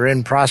them that are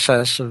in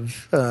process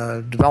of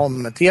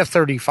development. The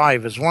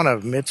F-35 is one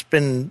of them. It's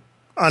been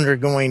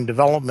undergoing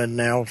development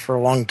now for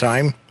a long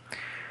time.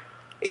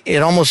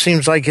 It almost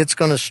seems like it's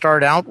going to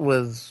start out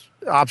with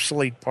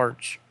obsolete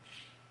parts.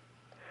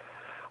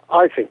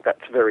 I think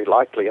that's very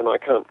likely, and I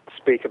can't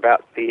speak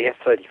about the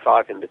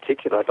F-35 in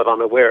particular, but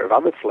I'm aware of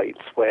other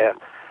fleets where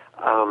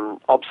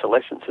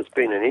obsolescence has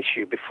been an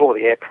issue before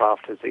the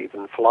aircraft has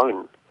even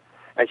flown.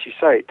 As you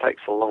say, it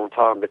takes a long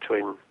time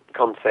between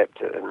concept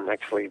and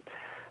actually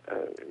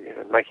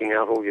making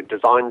out all your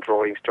design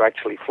drawings to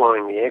actually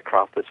flying the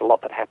aircraft. There's a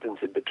lot that happens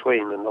in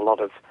between, and a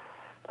lot of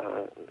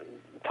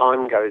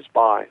time goes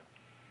by.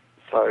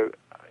 So,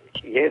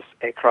 yes,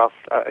 aircraft,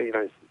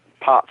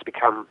 parts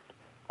become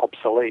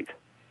obsolete,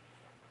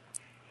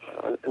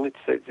 and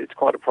it's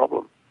quite a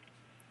problem.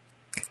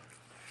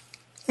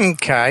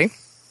 Okay.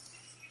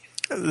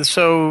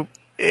 So,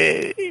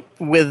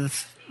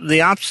 with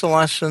the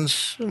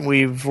obsolescence,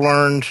 we've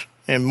learned,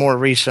 and more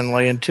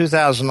recently, in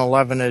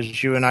 2011,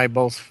 as you and I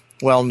both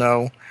well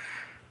know,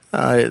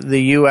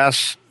 the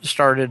U.S.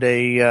 started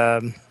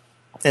an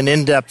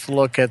in-depth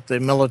look at the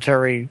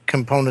military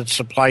component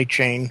supply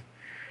chain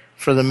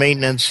for the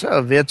maintenance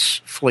of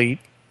its fleet,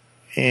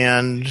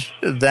 and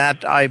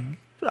that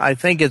I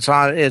think it's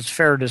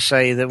fair to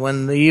say that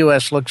when the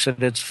U.S. looks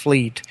at its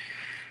fleet,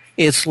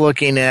 it's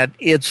looking at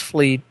its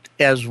fleet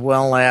as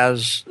well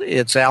as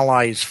its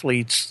allies'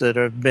 fleets that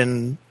have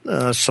been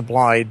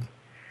supplied.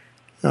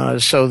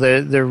 So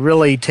they're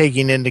really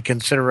taking into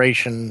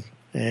consideration,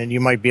 and you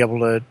might be able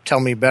to tell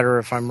me better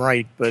if I'm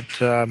right, but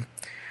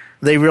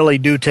they really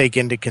do take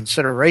into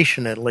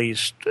consideration at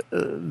least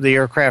the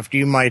aircraft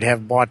you might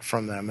have bought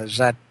from them. Is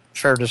that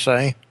fair to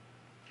say?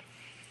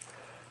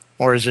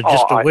 Or is it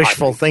just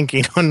wishful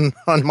thinking on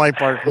my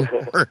part and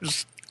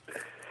yours?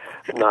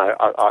 No,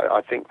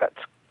 I think that's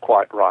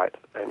quite right.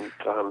 And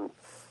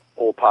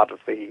all part of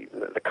the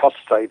cost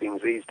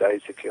savings these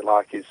days, if you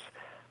like, is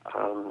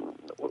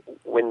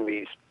when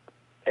these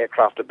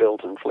aircraft are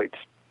built and fleets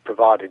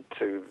provided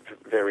to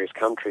various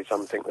countries, I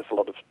think there's a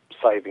lot of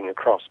saving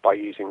across by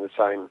using the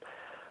same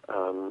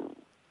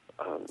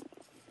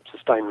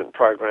sustainment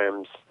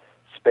programs,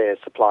 spare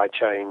supply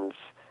chains,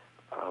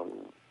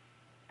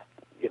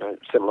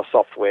 similar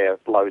software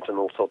loads and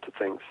all sorts of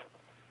things.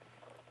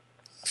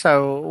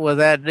 So with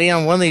that,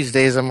 one of these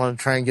days I'm going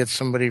to try and get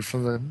somebody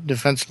from the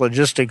Defense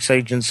Logistics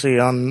Agency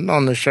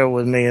on the show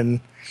with me, and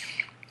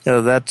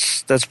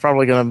that's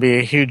probably going to be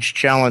a huge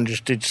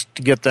challenge to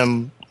get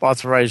them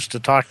authorized to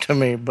talk to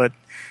me. But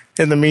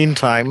in the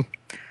meantime,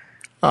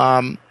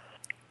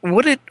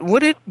 would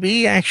it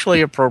be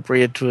actually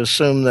appropriate to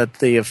assume that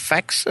the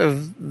effects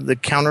of the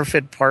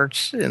counterfeit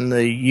parts in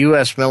the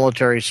U.S.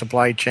 military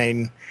supply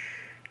chain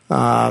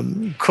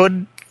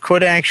could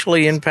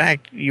actually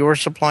impact your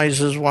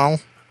supplies as well?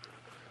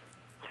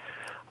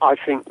 I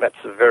think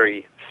that's a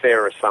very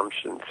fair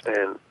assumption,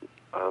 Stan.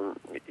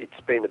 It's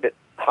been a bit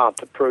hard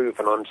to prove,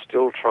 and I'm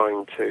still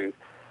trying to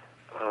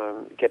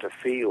get a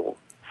feel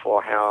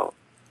for how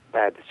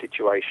bad the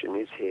situation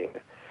is here.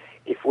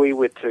 If we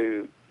were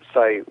to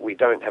say we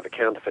don't have a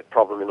counterfeit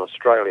problem in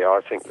Australia,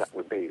 I think that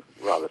would be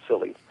rather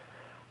silly.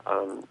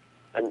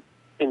 And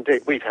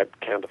indeed, we've had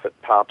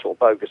counterfeit parts or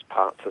bogus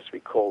parts, as we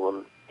call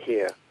them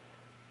here,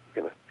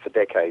 for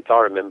decades. I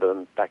remember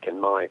them back in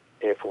my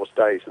Air Force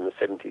days in the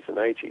 70s and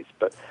 80s.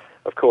 But,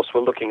 of course,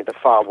 we're looking at a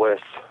far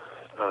worse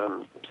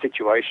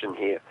situation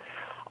here.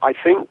 I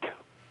think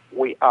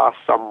we are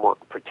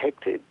somewhat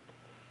protected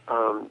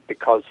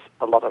because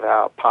a lot of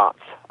our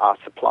parts are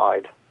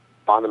supplied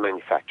by the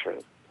manufacturer.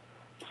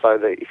 So,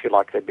 if you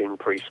like, they've been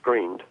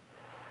pre-screened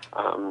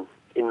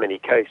in many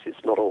cases,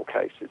 not all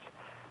cases.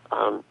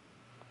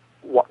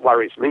 What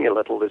worries me a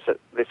little is that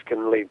this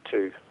can lead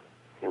to,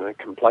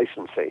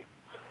 complacency.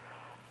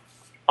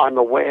 I'm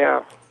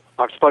aware,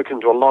 I've spoken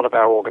to a lot of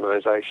our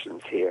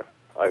organisations here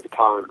over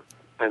time,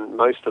 and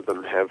most of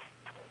them have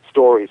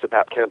stories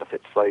about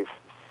counterfeits they've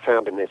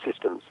found in their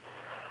systems.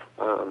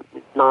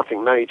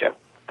 Nothing major,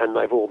 and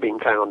they've all been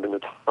found in a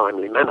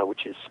timely manner,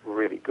 which is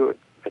really good.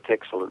 It's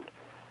excellent.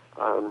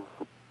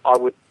 I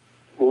would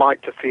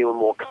like to feel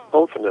more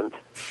confident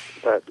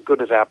that,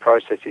 good as our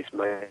processes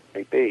may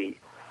be,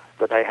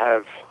 that they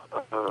have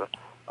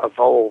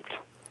evolved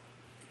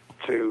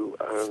to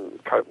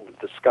cope with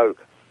the scope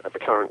of the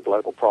current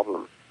global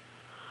problem.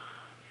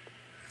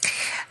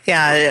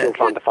 Yeah, I'm still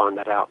trying to find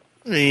that out.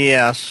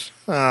 Yes.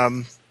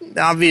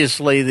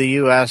 Obviously, the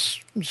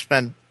U.S.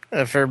 spent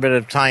a fair bit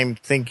of time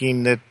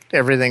thinking that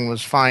everything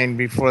was fine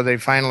before they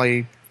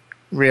finally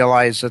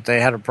realized that they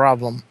had a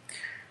problem.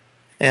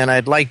 And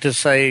I'd like to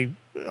say,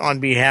 on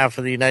behalf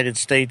of the United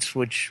States,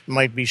 which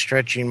might be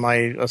stretching my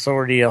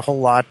authority a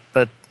whole lot,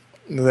 but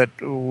that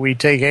we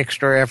take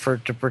extra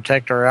effort to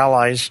protect our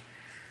allies.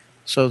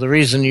 So the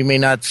reason you may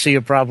not see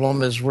a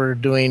problem is we're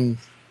doing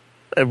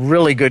a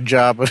really good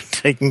job of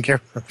taking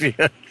care of you.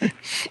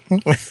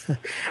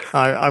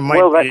 I might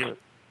go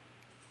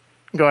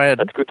ahead.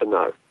 That's good to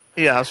know.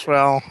 Yes,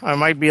 well, I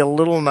might be a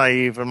little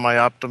naive in my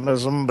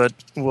optimism, but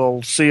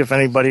we'll see if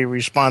anybody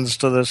responds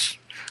to this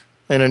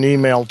in an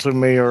email to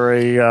me or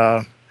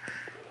a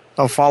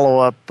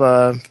follow-up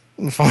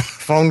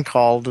phone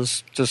call to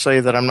say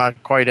that I'm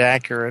not quite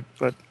accurate.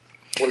 But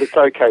well, it's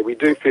okay. We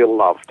do feel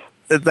loved.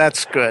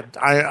 That's good.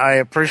 I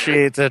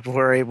appreciate that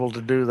we're able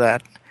to do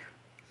that.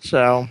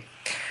 So,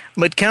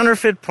 but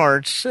counterfeit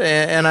parts,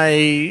 and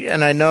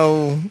I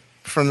know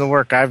from the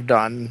work I've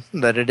done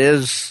that it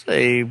is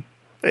a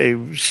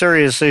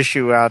serious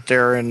issue out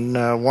there,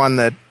 and one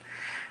that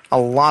a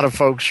lot of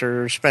folks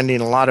are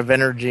spending a lot of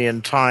energy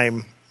and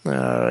time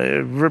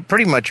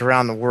pretty much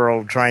around the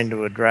world trying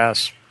to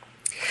address.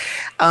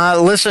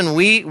 Listen,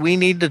 we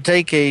need to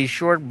take a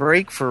short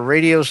break for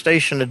radio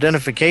station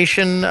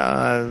identification,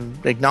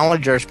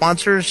 acknowledge our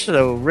sponsors.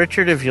 So,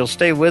 Richard, if you'll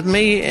stay with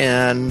me,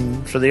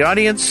 and for the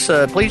audience,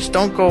 please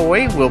don't go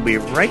away. We'll be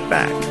right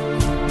back.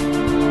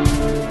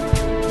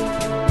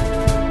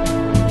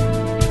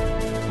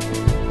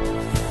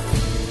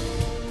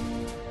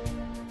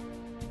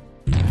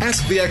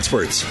 Ask the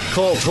experts.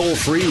 Call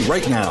toll-free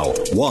right now,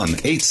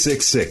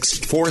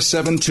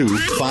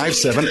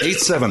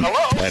 1-866-472-5787.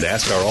 And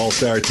ask our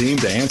All-Star team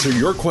to answer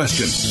your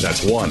question.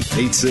 That's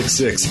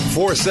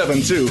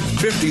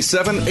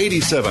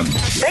 1-866-472-5787.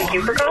 Thank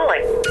you for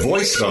calling.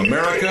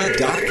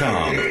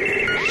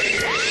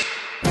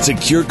 VoiceAmerica.com.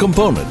 Secure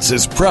Components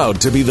is proud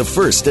to be the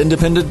first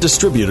independent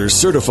distributor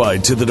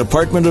certified to the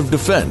Department of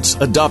Defense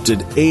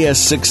adopted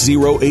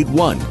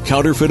AS6081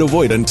 Counterfeit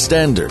Avoidance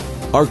Standard.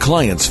 Our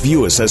clients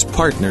view us as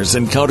partners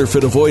in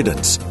counterfeit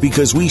avoidance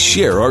because we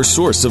share our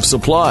source of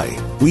supply.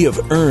 We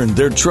have earned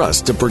their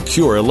trust to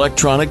procure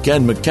electronic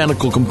and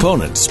mechanical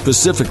components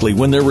specifically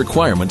when their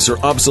requirements are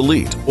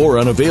obsolete or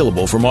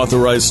unavailable from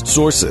authorized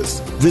sources.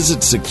 Visit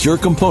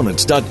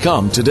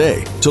securecomponents.com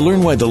today to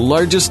learn why the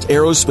largest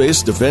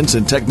aerospace, defense,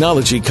 and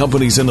technology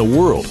companies in the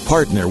world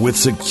partner with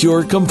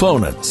Secure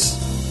Components.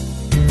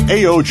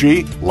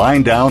 AOG,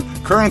 line down,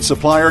 current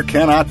supplier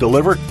cannot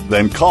deliver?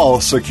 Then call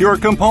Secure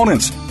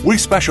Components. We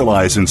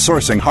specialize in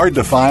sourcing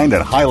hard-to-find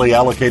and highly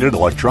allocated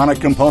electronic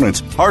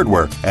components,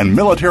 hardware, and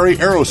military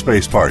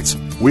aerospace parts.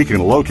 We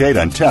can locate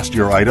and test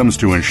your items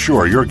to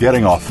ensure you're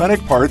getting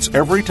authentic parts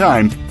every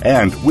time,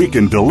 and we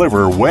can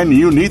deliver when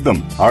you need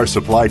them. Our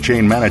supply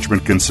chain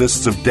management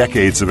consists of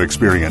decades of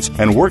experience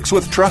and works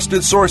with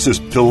trusted sources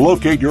to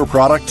locate your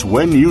products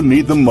when you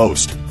need them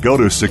most. Go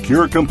to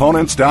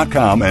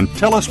securecomponents.com and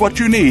tell us what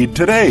you need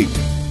today.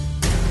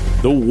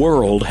 The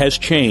world has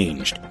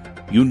changed.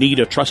 You need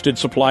a trusted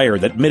supplier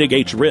that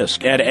mitigates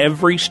risk at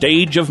every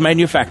stage of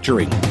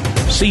manufacturing.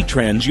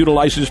 C-Trends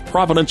utilizes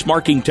provenance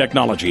marking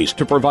technologies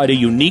to provide a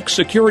unique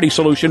security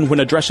solution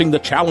when addressing the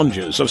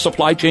challenges of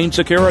supply chain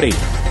security,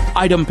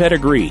 item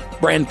pedigree,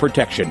 brand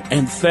protection,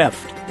 and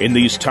theft. In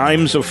these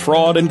times of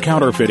fraud and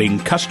counterfeiting,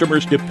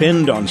 customers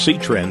depend on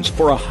C-Trends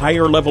for a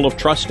higher level of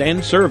trust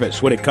and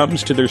service when it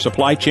comes to their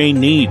supply chain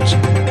needs.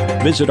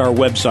 Visit our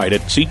website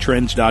at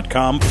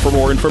ctrends.com for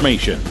more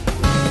information.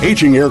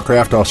 Aging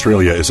Aircraft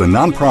Australia is a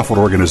non-profit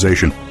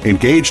organization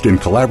engaged in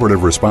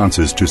collaborative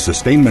responses to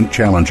sustainment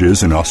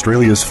challenges in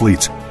Australia's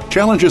fleets.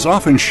 Challenge is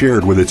often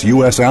shared with its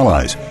U.S.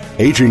 allies.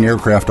 Aging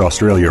Aircraft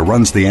Australia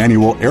runs the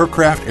annual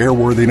Aircraft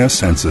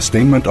Airworthiness and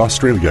Sustainment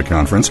Australia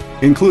Conference,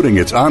 including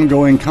its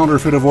ongoing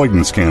counterfeit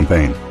avoidance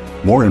campaign.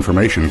 More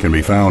information can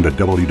be found at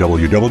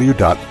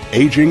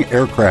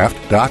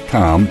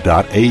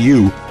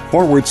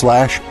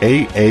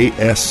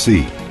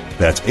www.agingaircraft.com.au/AASC.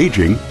 That's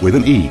aging with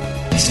an E.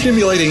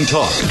 Stimulating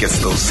talk.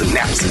 Gets those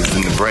synapses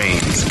in the brain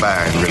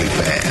firing really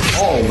fast.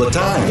 All the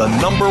time. The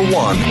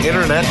 #1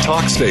 Internet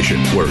talk station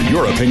where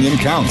your opinion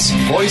counts.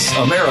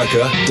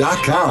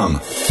 VoiceAmerica.com.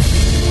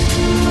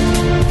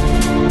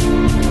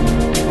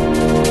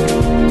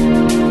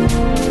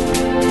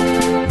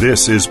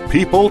 This is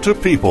People to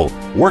People,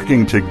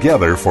 working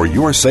together for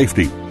your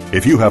safety.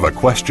 If you have a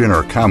question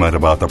or comment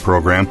about the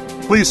program,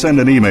 please send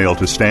an email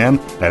to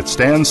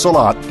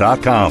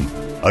stan@stansalat.com.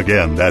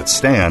 Again, that's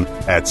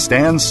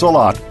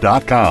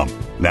stan@stansalat.com.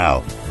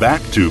 Now,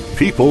 back to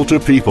People.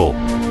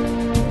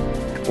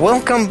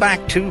 Welcome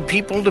back to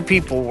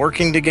People,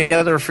 working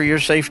together for your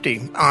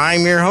safety.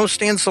 I'm your host,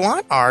 Stan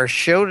Salat. Our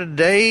show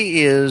today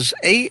is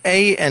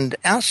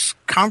AA&S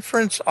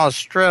Conference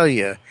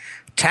Australia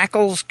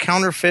tackles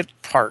counterfeit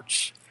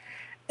parts.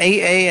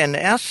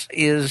 AA&S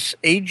is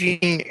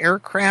Aging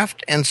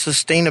Aircraft and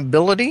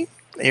Sustainability,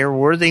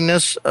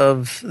 airworthiness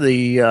of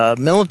the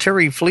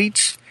military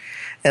fleets,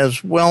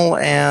 as well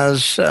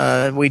as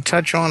we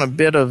touch on a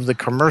bit of the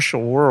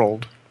commercial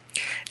world.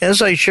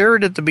 As I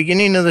shared at the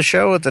beginning of the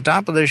show, at the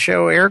top of the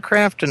show,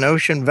 aircraft and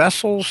ocean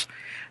vessels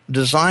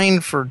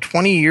designed for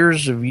 20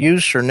 years of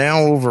use are now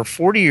over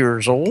 40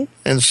 years old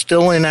and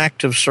still in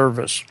active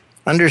service.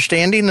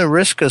 Understanding the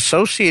risk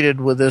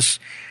associated with this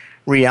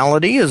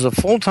reality is a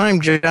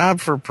full-time job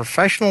for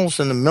professionals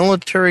in the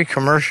military,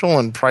 commercial,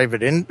 and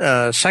private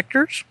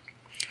sectors.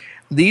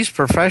 These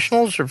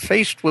professionals are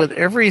faced with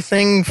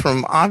everything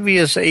from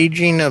obvious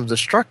aging of the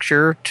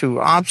structure to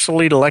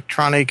obsolete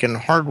electronic and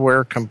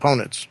hardware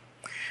components.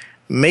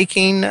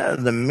 Making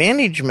the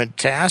management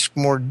task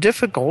more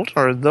difficult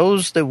are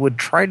those that would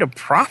try to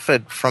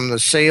profit from the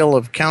sale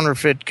of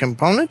counterfeit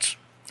components.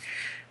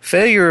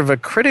 Failure of a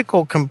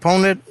critical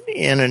component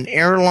in an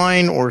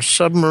airline or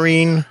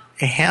submarine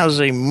has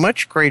a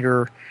much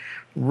greater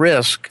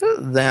risk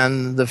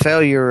than the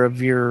failure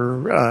of your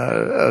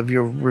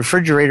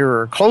refrigerator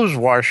or clothes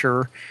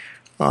washer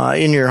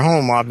in your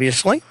home,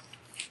 obviously.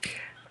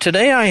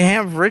 Today I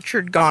have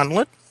Richard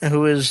Gauntlett,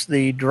 who is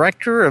the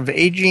Director of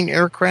Aging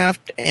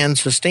Aircraft and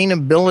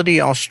Sustainability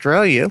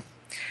Australia,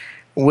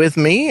 with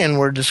me, and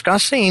we're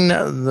discussing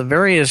the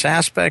various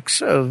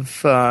aspects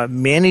of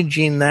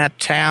managing that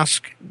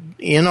task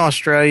in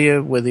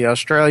Australia with the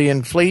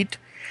Australian fleet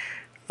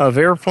of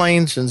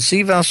airplanes and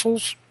sea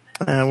vessels.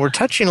 We're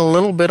touching a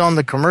little bit on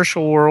the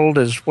commercial world,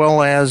 as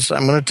well as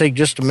I'm going to take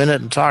just a minute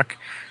and talk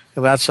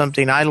about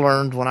something I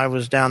learned when I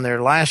was down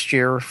there last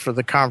year for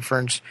the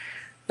conference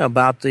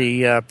about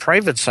the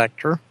private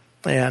sector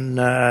and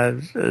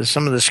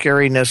some of the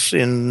scariness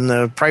in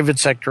the private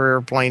sector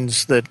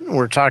airplanes that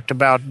were talked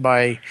about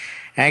by,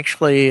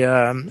 actually,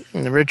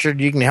 Richard,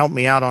 you can help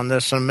me out on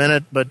this in a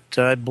minute, but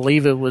I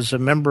believe it was a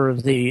member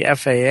of the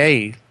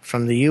FAA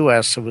from the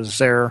U.S. that was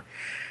there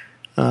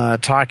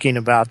talking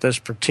about this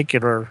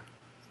particular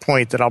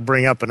point that I'll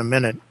bring up in a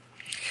minute.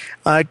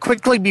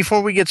 Quickly,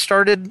 before we get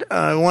started,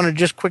 I want to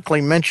just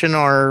quickly mention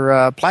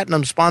our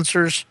platinum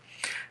sponsors,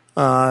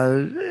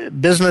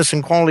 Business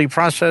and Quality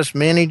Process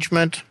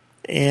Management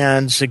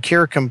and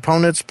Secure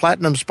Components.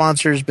 Platinum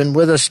sponsor has been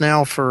with us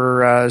now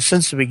for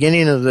since the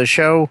beginning of the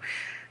show.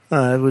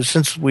 It was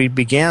since we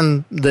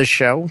began this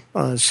show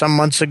some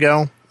months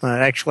ago,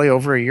 actually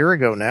over a year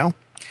ago now.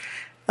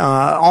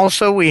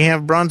 Also, we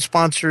have bronze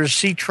sponsors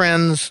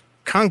C-Trends,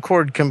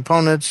 Concord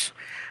Components,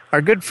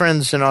 our good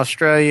friends in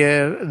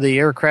Australia, the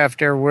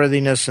Aircraft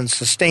Airworthiness and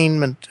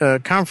Sustainment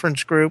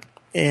Conference Group,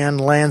 and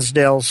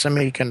Lansdale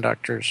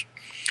Semiconductors.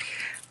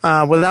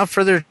 Without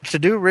further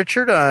ado,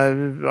 Richard,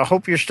 I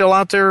hope you're still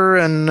out there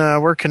and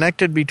we're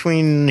connected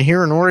between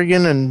here in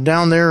Oregon and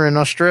down there in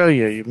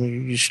Australia.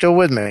 You still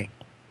with me?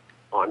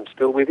 I'm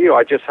still with you.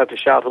 I just had to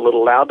shout a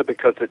little louder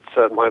because it's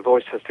my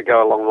voice has to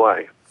go a long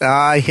way.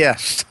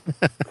 Yes.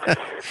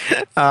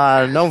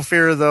 No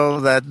fear, though,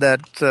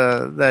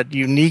 that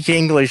unique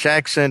English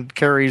accent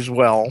carries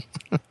well.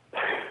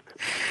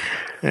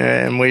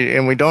 And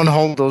we don't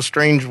hold those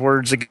strange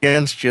words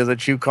against you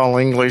that you call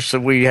English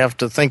that we have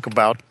to think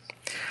about.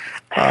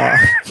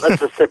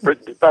 That's a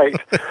separate debate.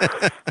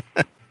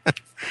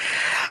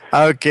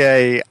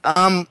 Okay.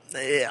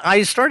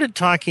 I started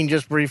talking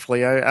just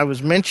briefly. I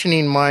was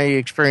mentioning my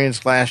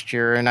experience last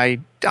year, and I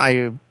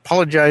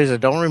apologize. I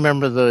don't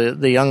remember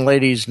the young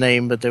lady's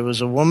name, but there was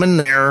a woman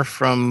there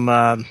from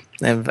a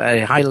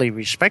highly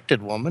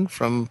respected woman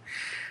from,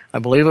 I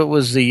believe it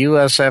was the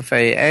US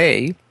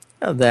FAA,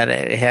 that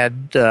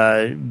had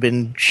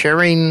been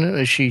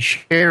sharing. She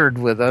shared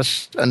with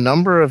us a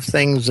number of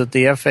things that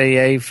the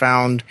FAA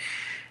found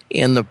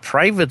in the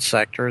private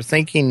sector,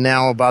 thinking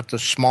now about the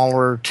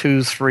smaller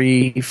 2,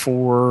 3,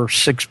 4,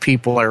 6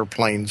 people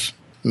airplanes,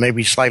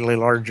 maybe slightly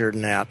larger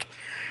than that.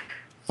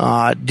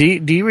 Do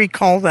you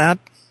recall that?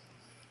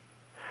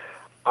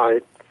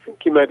 I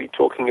think you may be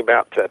talking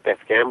about Beth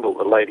Gamble,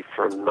 the lady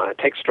from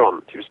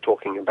Textron. She was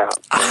talking about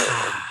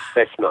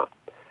Cessna.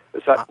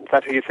 Is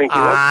that who you're thinking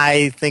of?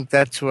 I think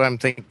that's who I'm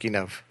thinking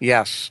of.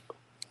 Yes.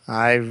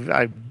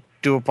 I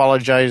do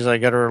apologize. I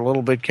got her a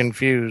little bit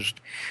confused.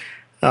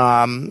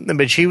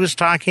 But she was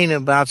talking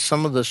about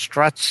some of the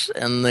struts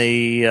and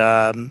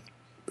the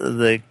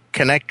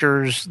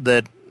connectors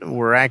that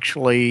were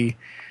actually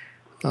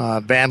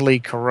badly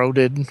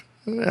corroded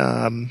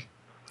on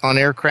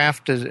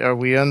aircraft. Are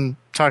we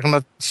talking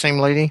about the same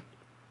lady?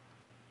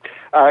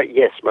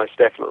 Yes, most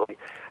definitely.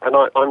 And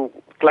I'm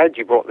glad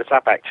you brought this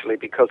up, actually,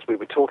 because we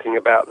were talking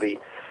about the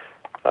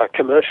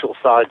commercial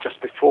side just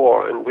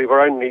before, and we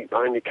were only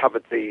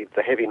covered the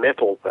heavy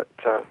metal. But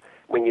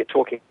when you're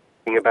talking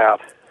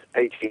about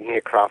aging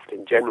aircraft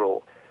in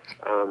general,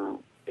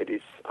 it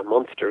is a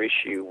monster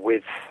issue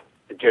with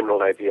the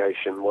general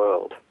aviation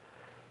world.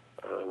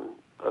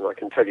 And I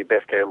can tell you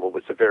Beth Gamble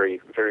was a very,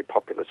 very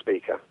popular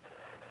speaker.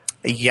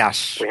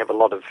 Yes. We have a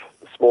lot of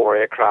smaller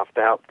aircraft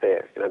out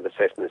there, the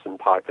Cessnas and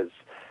Pipers,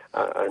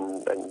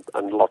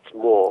 and lots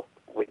more,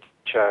 which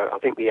I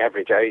think the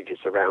average age is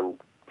around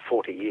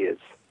 40 years.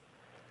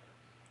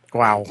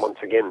 Wow. Once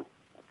again,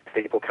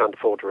 people can't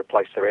afford to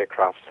replace their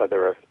aircraft, so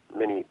there are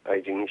many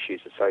aging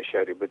issues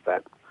associated with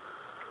that.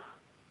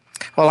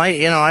 Well,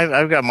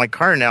 I've got my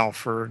car now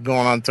for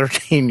going on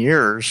 13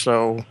 years,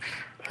 so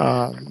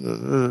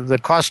the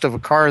cost of a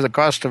car, the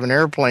cost of an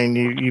airplane,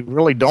 you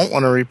really don't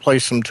want to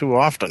replace them too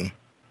often.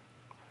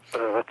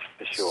 That's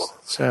for sure.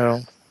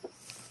 So,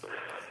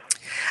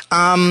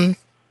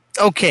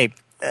 okay.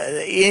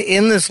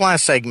 In this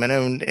last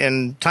segment,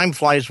 and time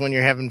flies when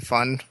you're having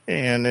fun,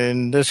 and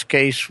in this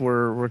case,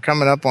 we're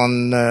coming up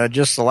on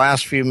just the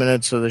last few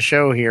minutes of the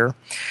show here.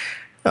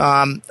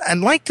 I'd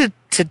like to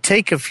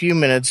take a few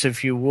minutes,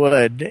 if you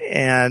would,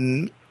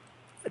 and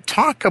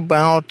talk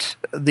about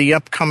the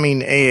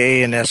upcoming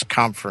AA&S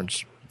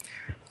conference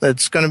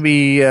that's going to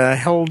be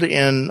held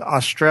in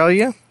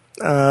Australia.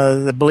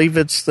 I believe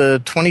it's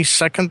the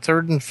 22nd,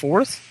 3rd, and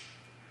 4th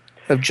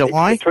of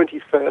July. It's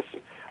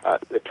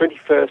the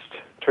 21st,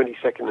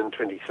 22nd, and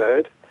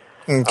 23rd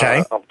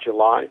of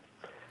July,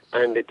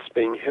 and it's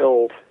being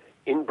held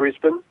in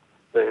Brisbane,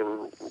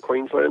 in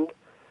Queensland,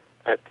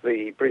 at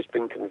the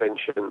Brisbane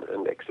Convention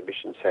and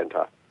Exhibition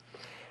Centre.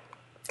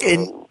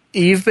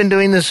 You've been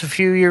doing this a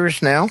few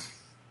years now?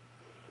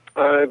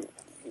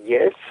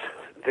 Yes.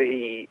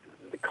 The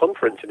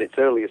conference in its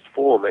earliest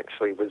form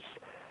actually was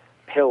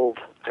held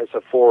as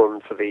a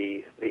forum for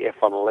the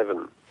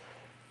F-111,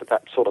 but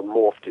that sort of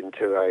morphed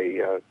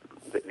into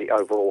the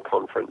overall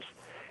conference.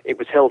 It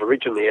was held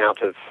originally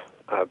out of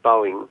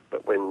Boeing,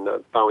 but when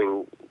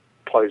Boeing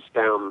closed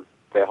down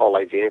their whole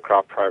aging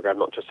aircraft program,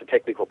 not just a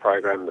technical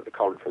program, but the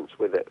conference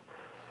with it,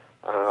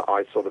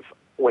 I sort of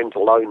went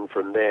alone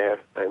from there,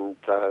 and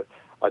I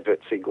do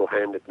it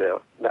single-handed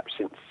now. That's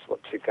since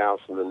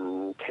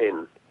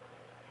 2010,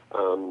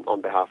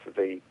 on behalf of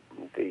the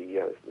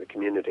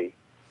community.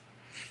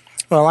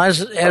 Well,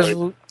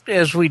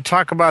 as we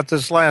talk about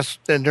this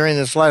during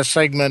this last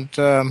segment,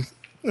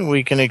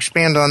 we can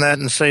expand on that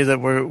and say that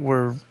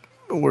we're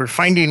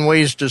finding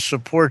ways to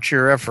support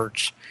your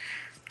efforts.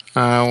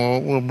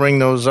 We'll bring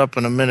those up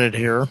in a minute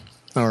here,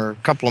 or a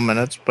couple of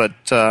minutes, but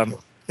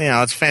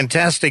it's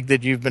fantastic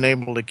that you've been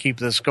able to keep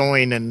this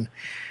going and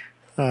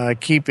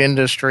keep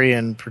industry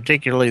and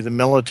particularly the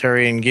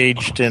military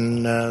engaged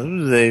in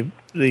the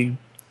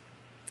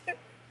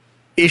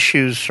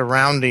issues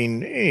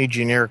surrounding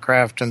aging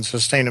aircraft and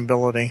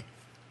sustainability.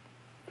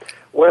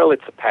 Well,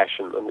 it's a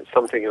passion, and it's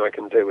something I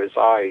can do as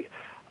I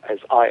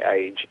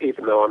age,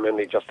 even though I'm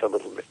only just a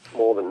little bit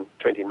more than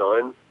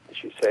 29,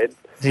 as you said.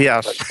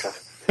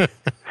 Yes.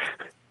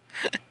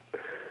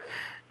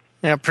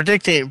 Yeah,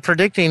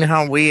 predicting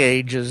how we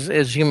age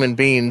as human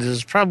beings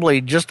is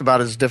probably just about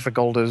as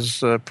difficult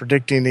as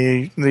predicting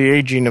the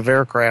aging of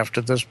aircraft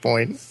at this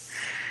point.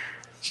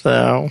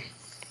 So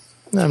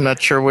I'm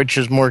not sure which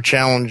is more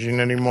challenging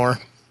anymore.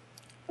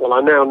 Well,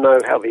 I now know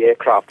how the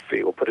aircraft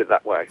feel, put it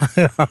that way.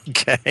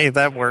 Okay,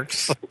 that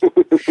works.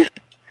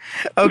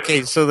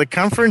 Okay, so the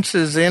conference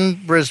is in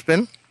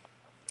Brisbane,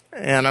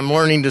 and I'm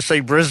learning to say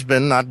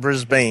Brisbane, not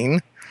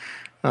Brisbane.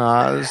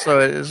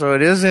 So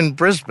it is in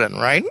Brisbane,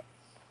 right?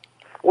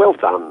 Well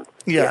done.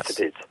 Yes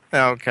it is.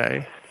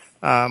 Okay.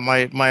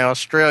 My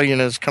Australian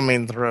is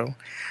coming through.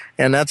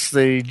 And that's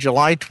the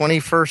July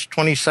 21st,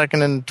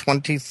 22nd, and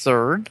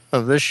 23rd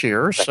of this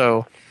year.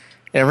 So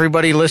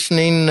everybody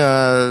listening,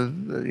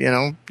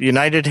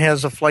 United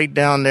has a flight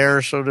down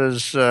there. So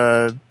does,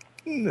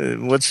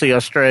 what's the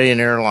Australian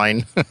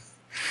airline?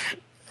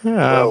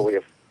 Well, we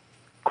have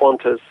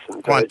Qantas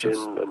and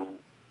Virgin. And,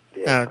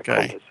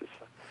 okay.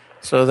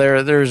 So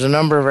there's a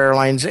number of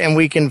airlines. And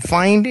we can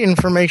find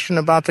information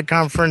about the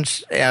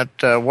conference at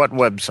what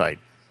website?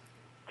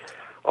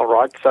 All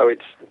right. So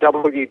it's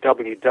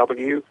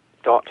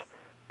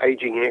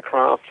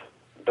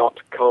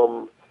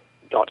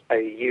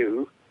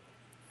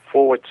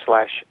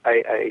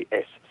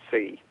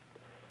www.agingaircraft.com.au/AASC.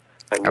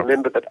 And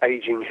remember that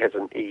aging has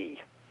an E.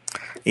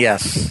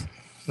 Yes,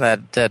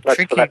 That's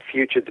tricky, for that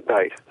future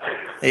debate.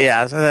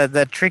 Yeah,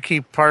 that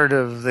tricky part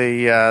of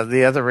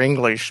the other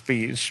English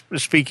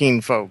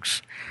speaking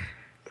folks.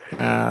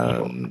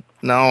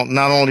 No,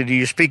 not only do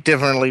you speak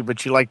differently,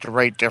 but you like to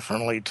write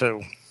differently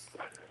too.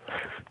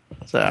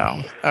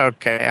 So,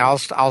 okay,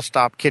 I'll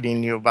stop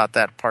kidding you about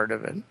that part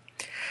of it.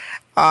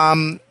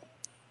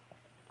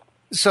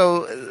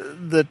 So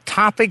the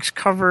topics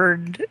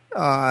covered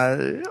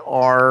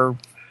are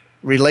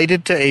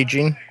related to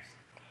aging,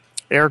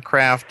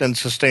 aircraft, and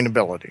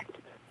sustainability.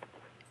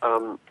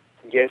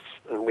 Yes,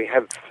 and we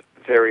have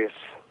various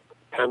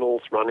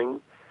panels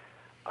running.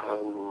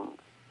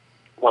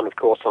 One, of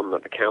course, on the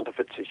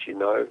counterfeits, as you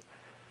know.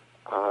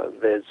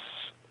 There's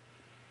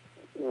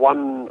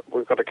one,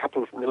 we've got a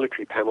couple of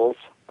military panels,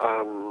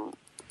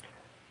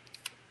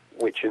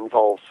 which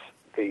involves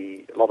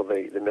a lot of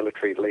the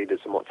military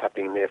leaders and what's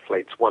happening in their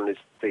fleets. One is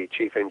the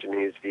chief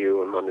engineer's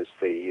view, and one is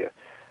the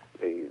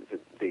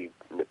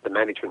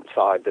management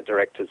side, the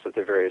directors of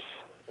the various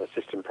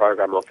system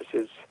program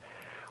officers.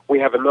 We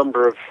have a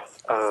number of,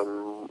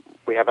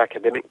 we have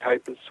academic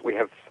papers, we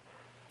have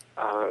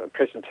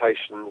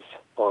presentations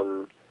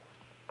on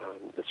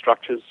the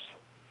structures,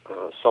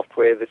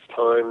 software this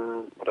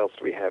time. What else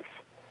do we have?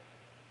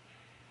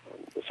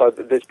 So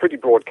there's pretty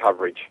broad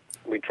coverage.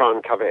 We try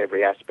and cover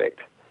every aspect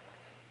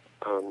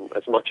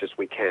as much as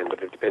we can,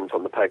 but it depends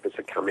on the papers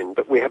that come in.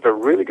 But we have a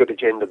really good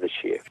agenda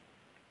this year.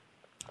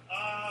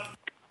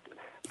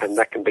 And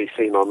that can be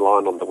seen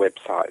online on the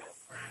website.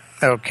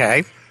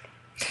 Okay.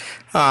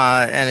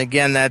 And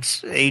again,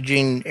 that's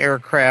aging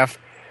aircraft.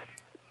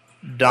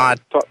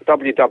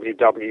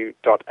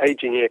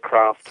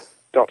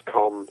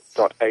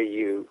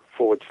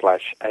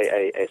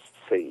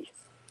 www.agingaircraft.com.au/AASC.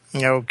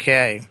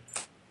 Okay.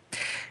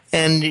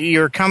 And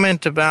your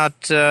comment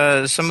about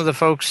some of the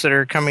folks that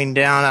are coming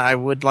down, I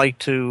would like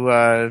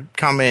to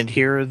comment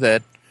here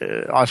that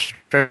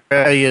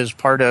Australia is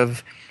part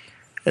of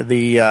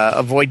the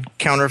Avoid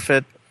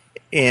Counterfeit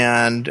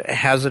and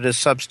Hazardous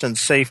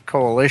Substance Safe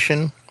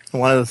Coalition.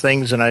 One of the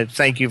things, and I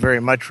thank you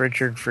very much,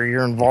 Richard, for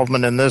your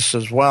involvement in this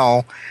as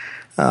well,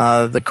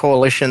 the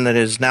coalition that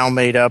is now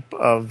made up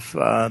of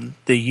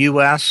the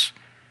U.S.,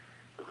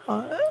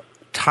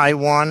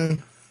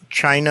 Taiwan,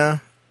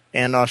 China,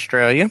 and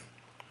Australia.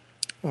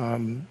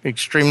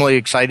 Extremely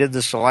excited.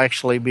 This will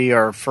actually be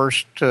our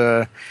first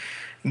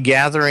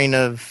gathering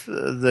of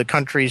the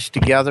countries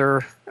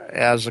together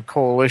as a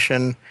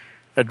coalition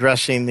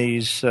addressing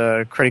these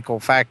critical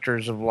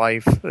factors of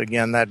life,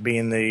 again, that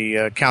being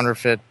the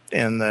counterfeit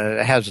and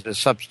the hazardous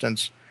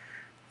substance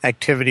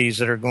activities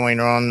that are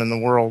going on in the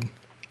world.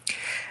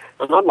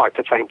 And I'd like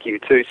to thank you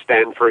too,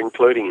 Stan, for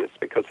including us,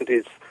 because it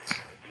is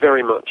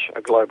very much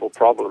a global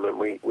problem and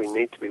we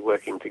need to be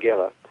working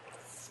together.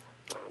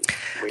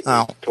 We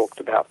talked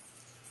about.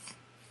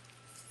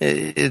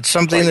 It's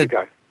something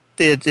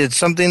it's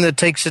something that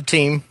takes a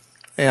team,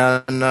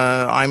 and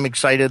I'm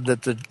excited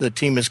that the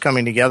team is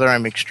coming together.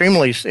 I'm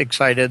extremely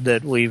excited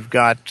that we've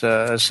got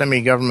a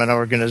semi-government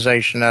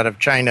organization out of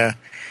China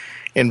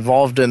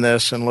involved in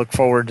this, and look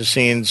forward to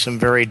seeing some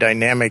very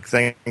dynamic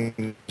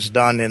things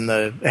done in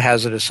the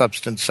hazardous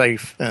substance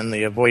safe and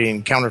the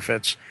avoiding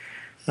counterfeits.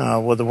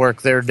 With the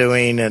work they're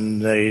doing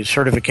and the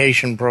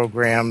certification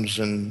programs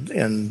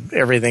and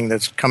everything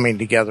that's coming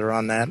together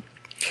on that.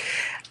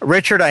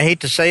 Richard, I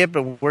hate to say it,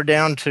 but we're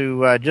down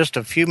to just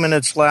a few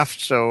minutes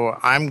left, so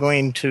I'm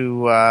going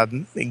to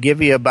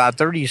give you about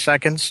 30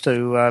 seconds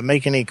to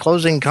make any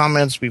closing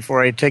comments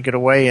before I take it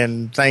away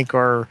and thank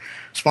our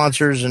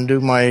sponsors and do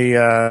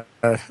my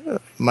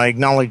my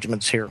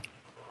acknowledgments here.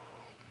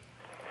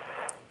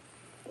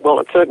 Well,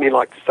 I'd certainly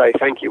like to say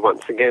thank you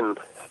once again,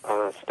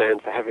 Stan,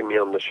 for having me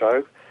on the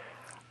show.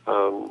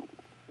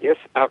 Yes,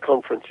 our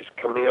conference is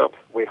coming up.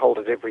 We hold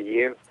it every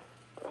year,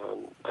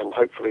 and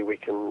hopefully we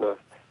can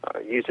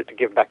use it to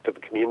give back to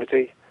the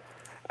community.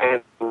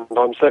 And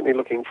I'm certainly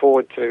looking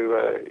forward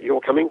to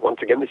your coming.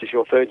 Once again, this is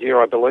your third year,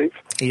 I believe.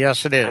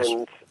 Yes, it is.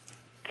 And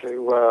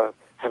to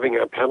having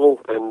a panel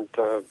and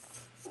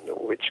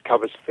which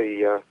covers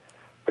the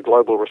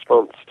global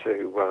response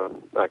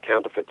to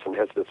counterfeits and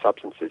hazardous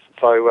substances.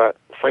 So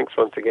thanks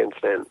once again,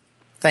 Stan.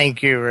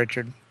 Thank you,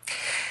 Richard.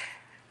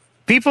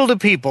 People to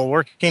People,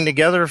 working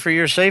together for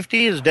your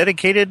safety, is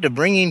dedicated to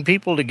bringing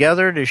people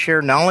together to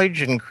share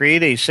knowledge and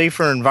create a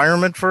safer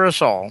environment for us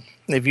all.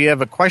 If you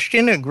have a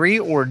question, agree,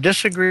 or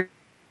disagree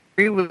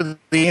with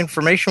the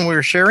information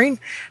we're sharing,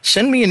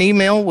 send me an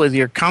email with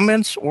your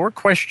comments or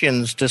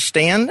questions to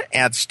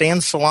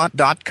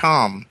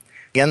stan@stansalot.com.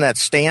 Again,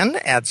 that's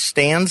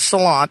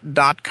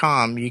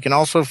stan@stansalot.com. You can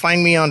also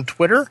find me on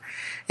Twitter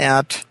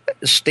at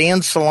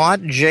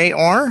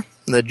 @stansalotjr.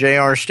 The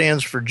JR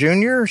stands for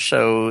Junior,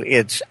 so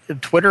its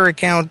Twitter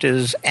account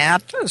is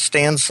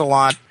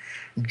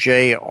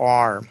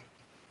 @stansalotjr.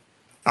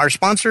 Our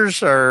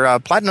sponsors, our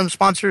platinum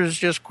sponsors,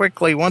 just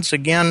quickly, once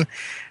again,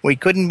 we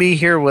couldn't be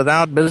here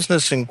without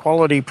Business and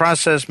Quality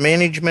Process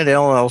Management,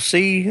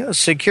 LLC,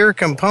 Secure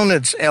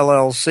Components,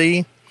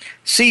 LLC,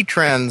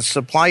 C-Trends,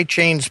 Supply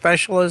Chain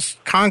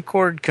Specialist,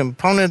 Concord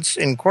Components,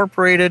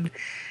 Incorporated,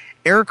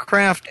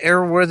 Aircraft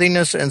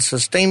Airworthiness and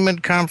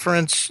Sustainment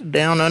Conference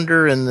down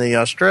under in the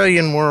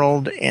Australian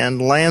world,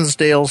 and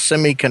Lansdale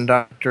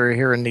Semiconductor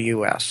here in the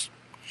U.S.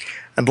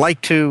 I'd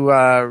like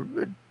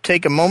to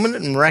take a moment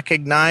and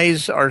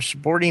recognize our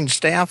supporting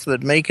staff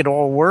that make it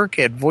all work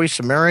at Voice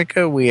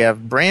America. We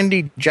have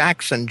Brandy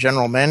Jackson,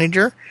 General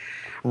Manager,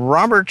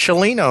 Robert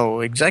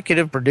Cellino,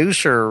 Executive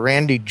Producer,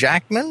 Randy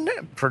Jackman,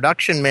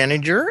 Production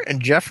Manager,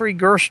 and Jeffrey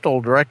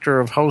Gerstel, Director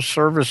of Host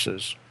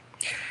Services.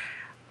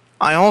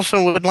 I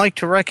also would like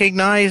to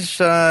recognize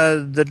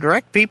the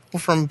direct people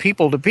from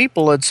People to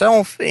People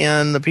itself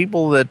and the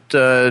people that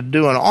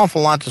do an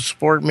awful lot to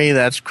support me.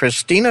 That's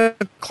Christina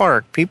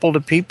Clark, People to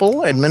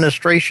People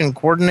Administration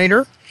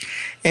Coordinator,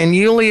 and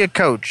Yulia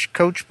Coach,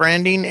 Coach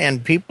Branding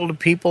and People to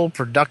People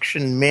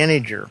Production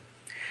Manager.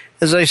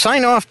 As I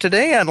sign off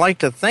today, I'd like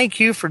to thank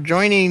you for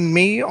joining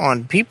me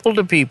on People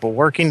to People,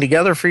 working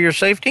together for your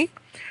safety.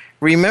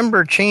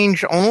 Remember,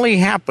 change only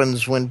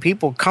happens when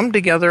people come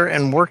together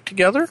and work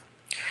together.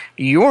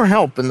 Your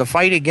help in the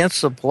fight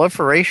against the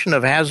proliferation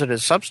of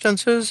hazardous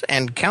substances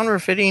and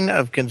counterfeiting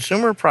of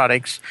consumer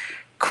products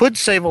could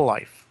save a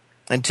life.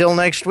 Until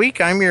next week,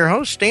 I'm your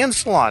host, Stan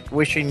Slott,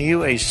 wishing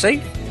you a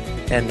safe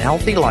and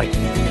healthy life.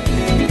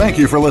 Thank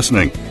you for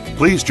listening.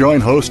 Please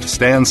join host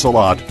Stan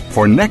Slott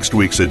for next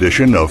week's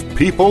edition of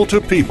People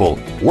to People,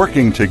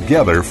 working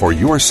together for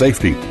your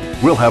safety.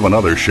 We'll have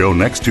another show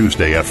next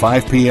Tuesday at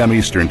 5 p.m.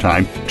 Eastern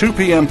Time, 2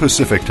 p.m.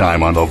 Pacific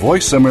Time on the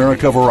Voice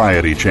America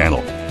Variety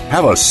Channel.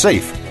 Have a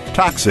safe,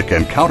 toxic,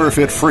 and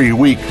counterfeit-free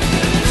week.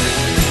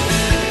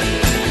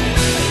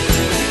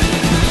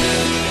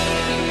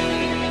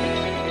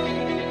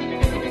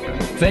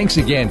 Thanks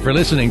again for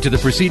listening to the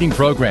preceding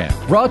program,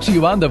 brought to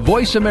you on the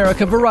Voice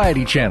America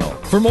Variety Channel.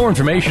 For more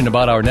information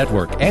about our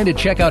network and to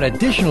check out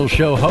additional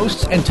show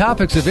hosts and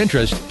topics of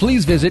interest,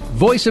 please visit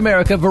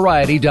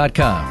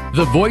voiceamericavariety.com.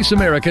 The Voice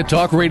America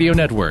Talk Radio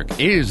Network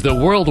is the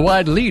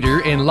worldwide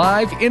leader in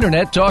live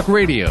Internet talk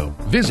radio.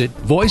 Visit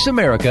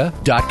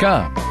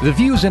voiceamerica.com. The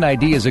views and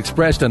ideas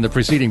expressed on the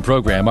preceding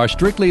program are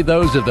strictly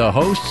those of the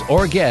hosts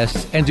or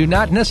guests and do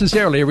not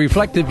necessarily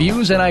reflect the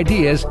views and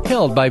ideas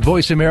held by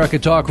Voice America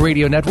Talk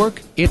Radio Network,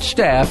 its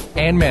staff,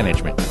 and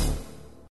management.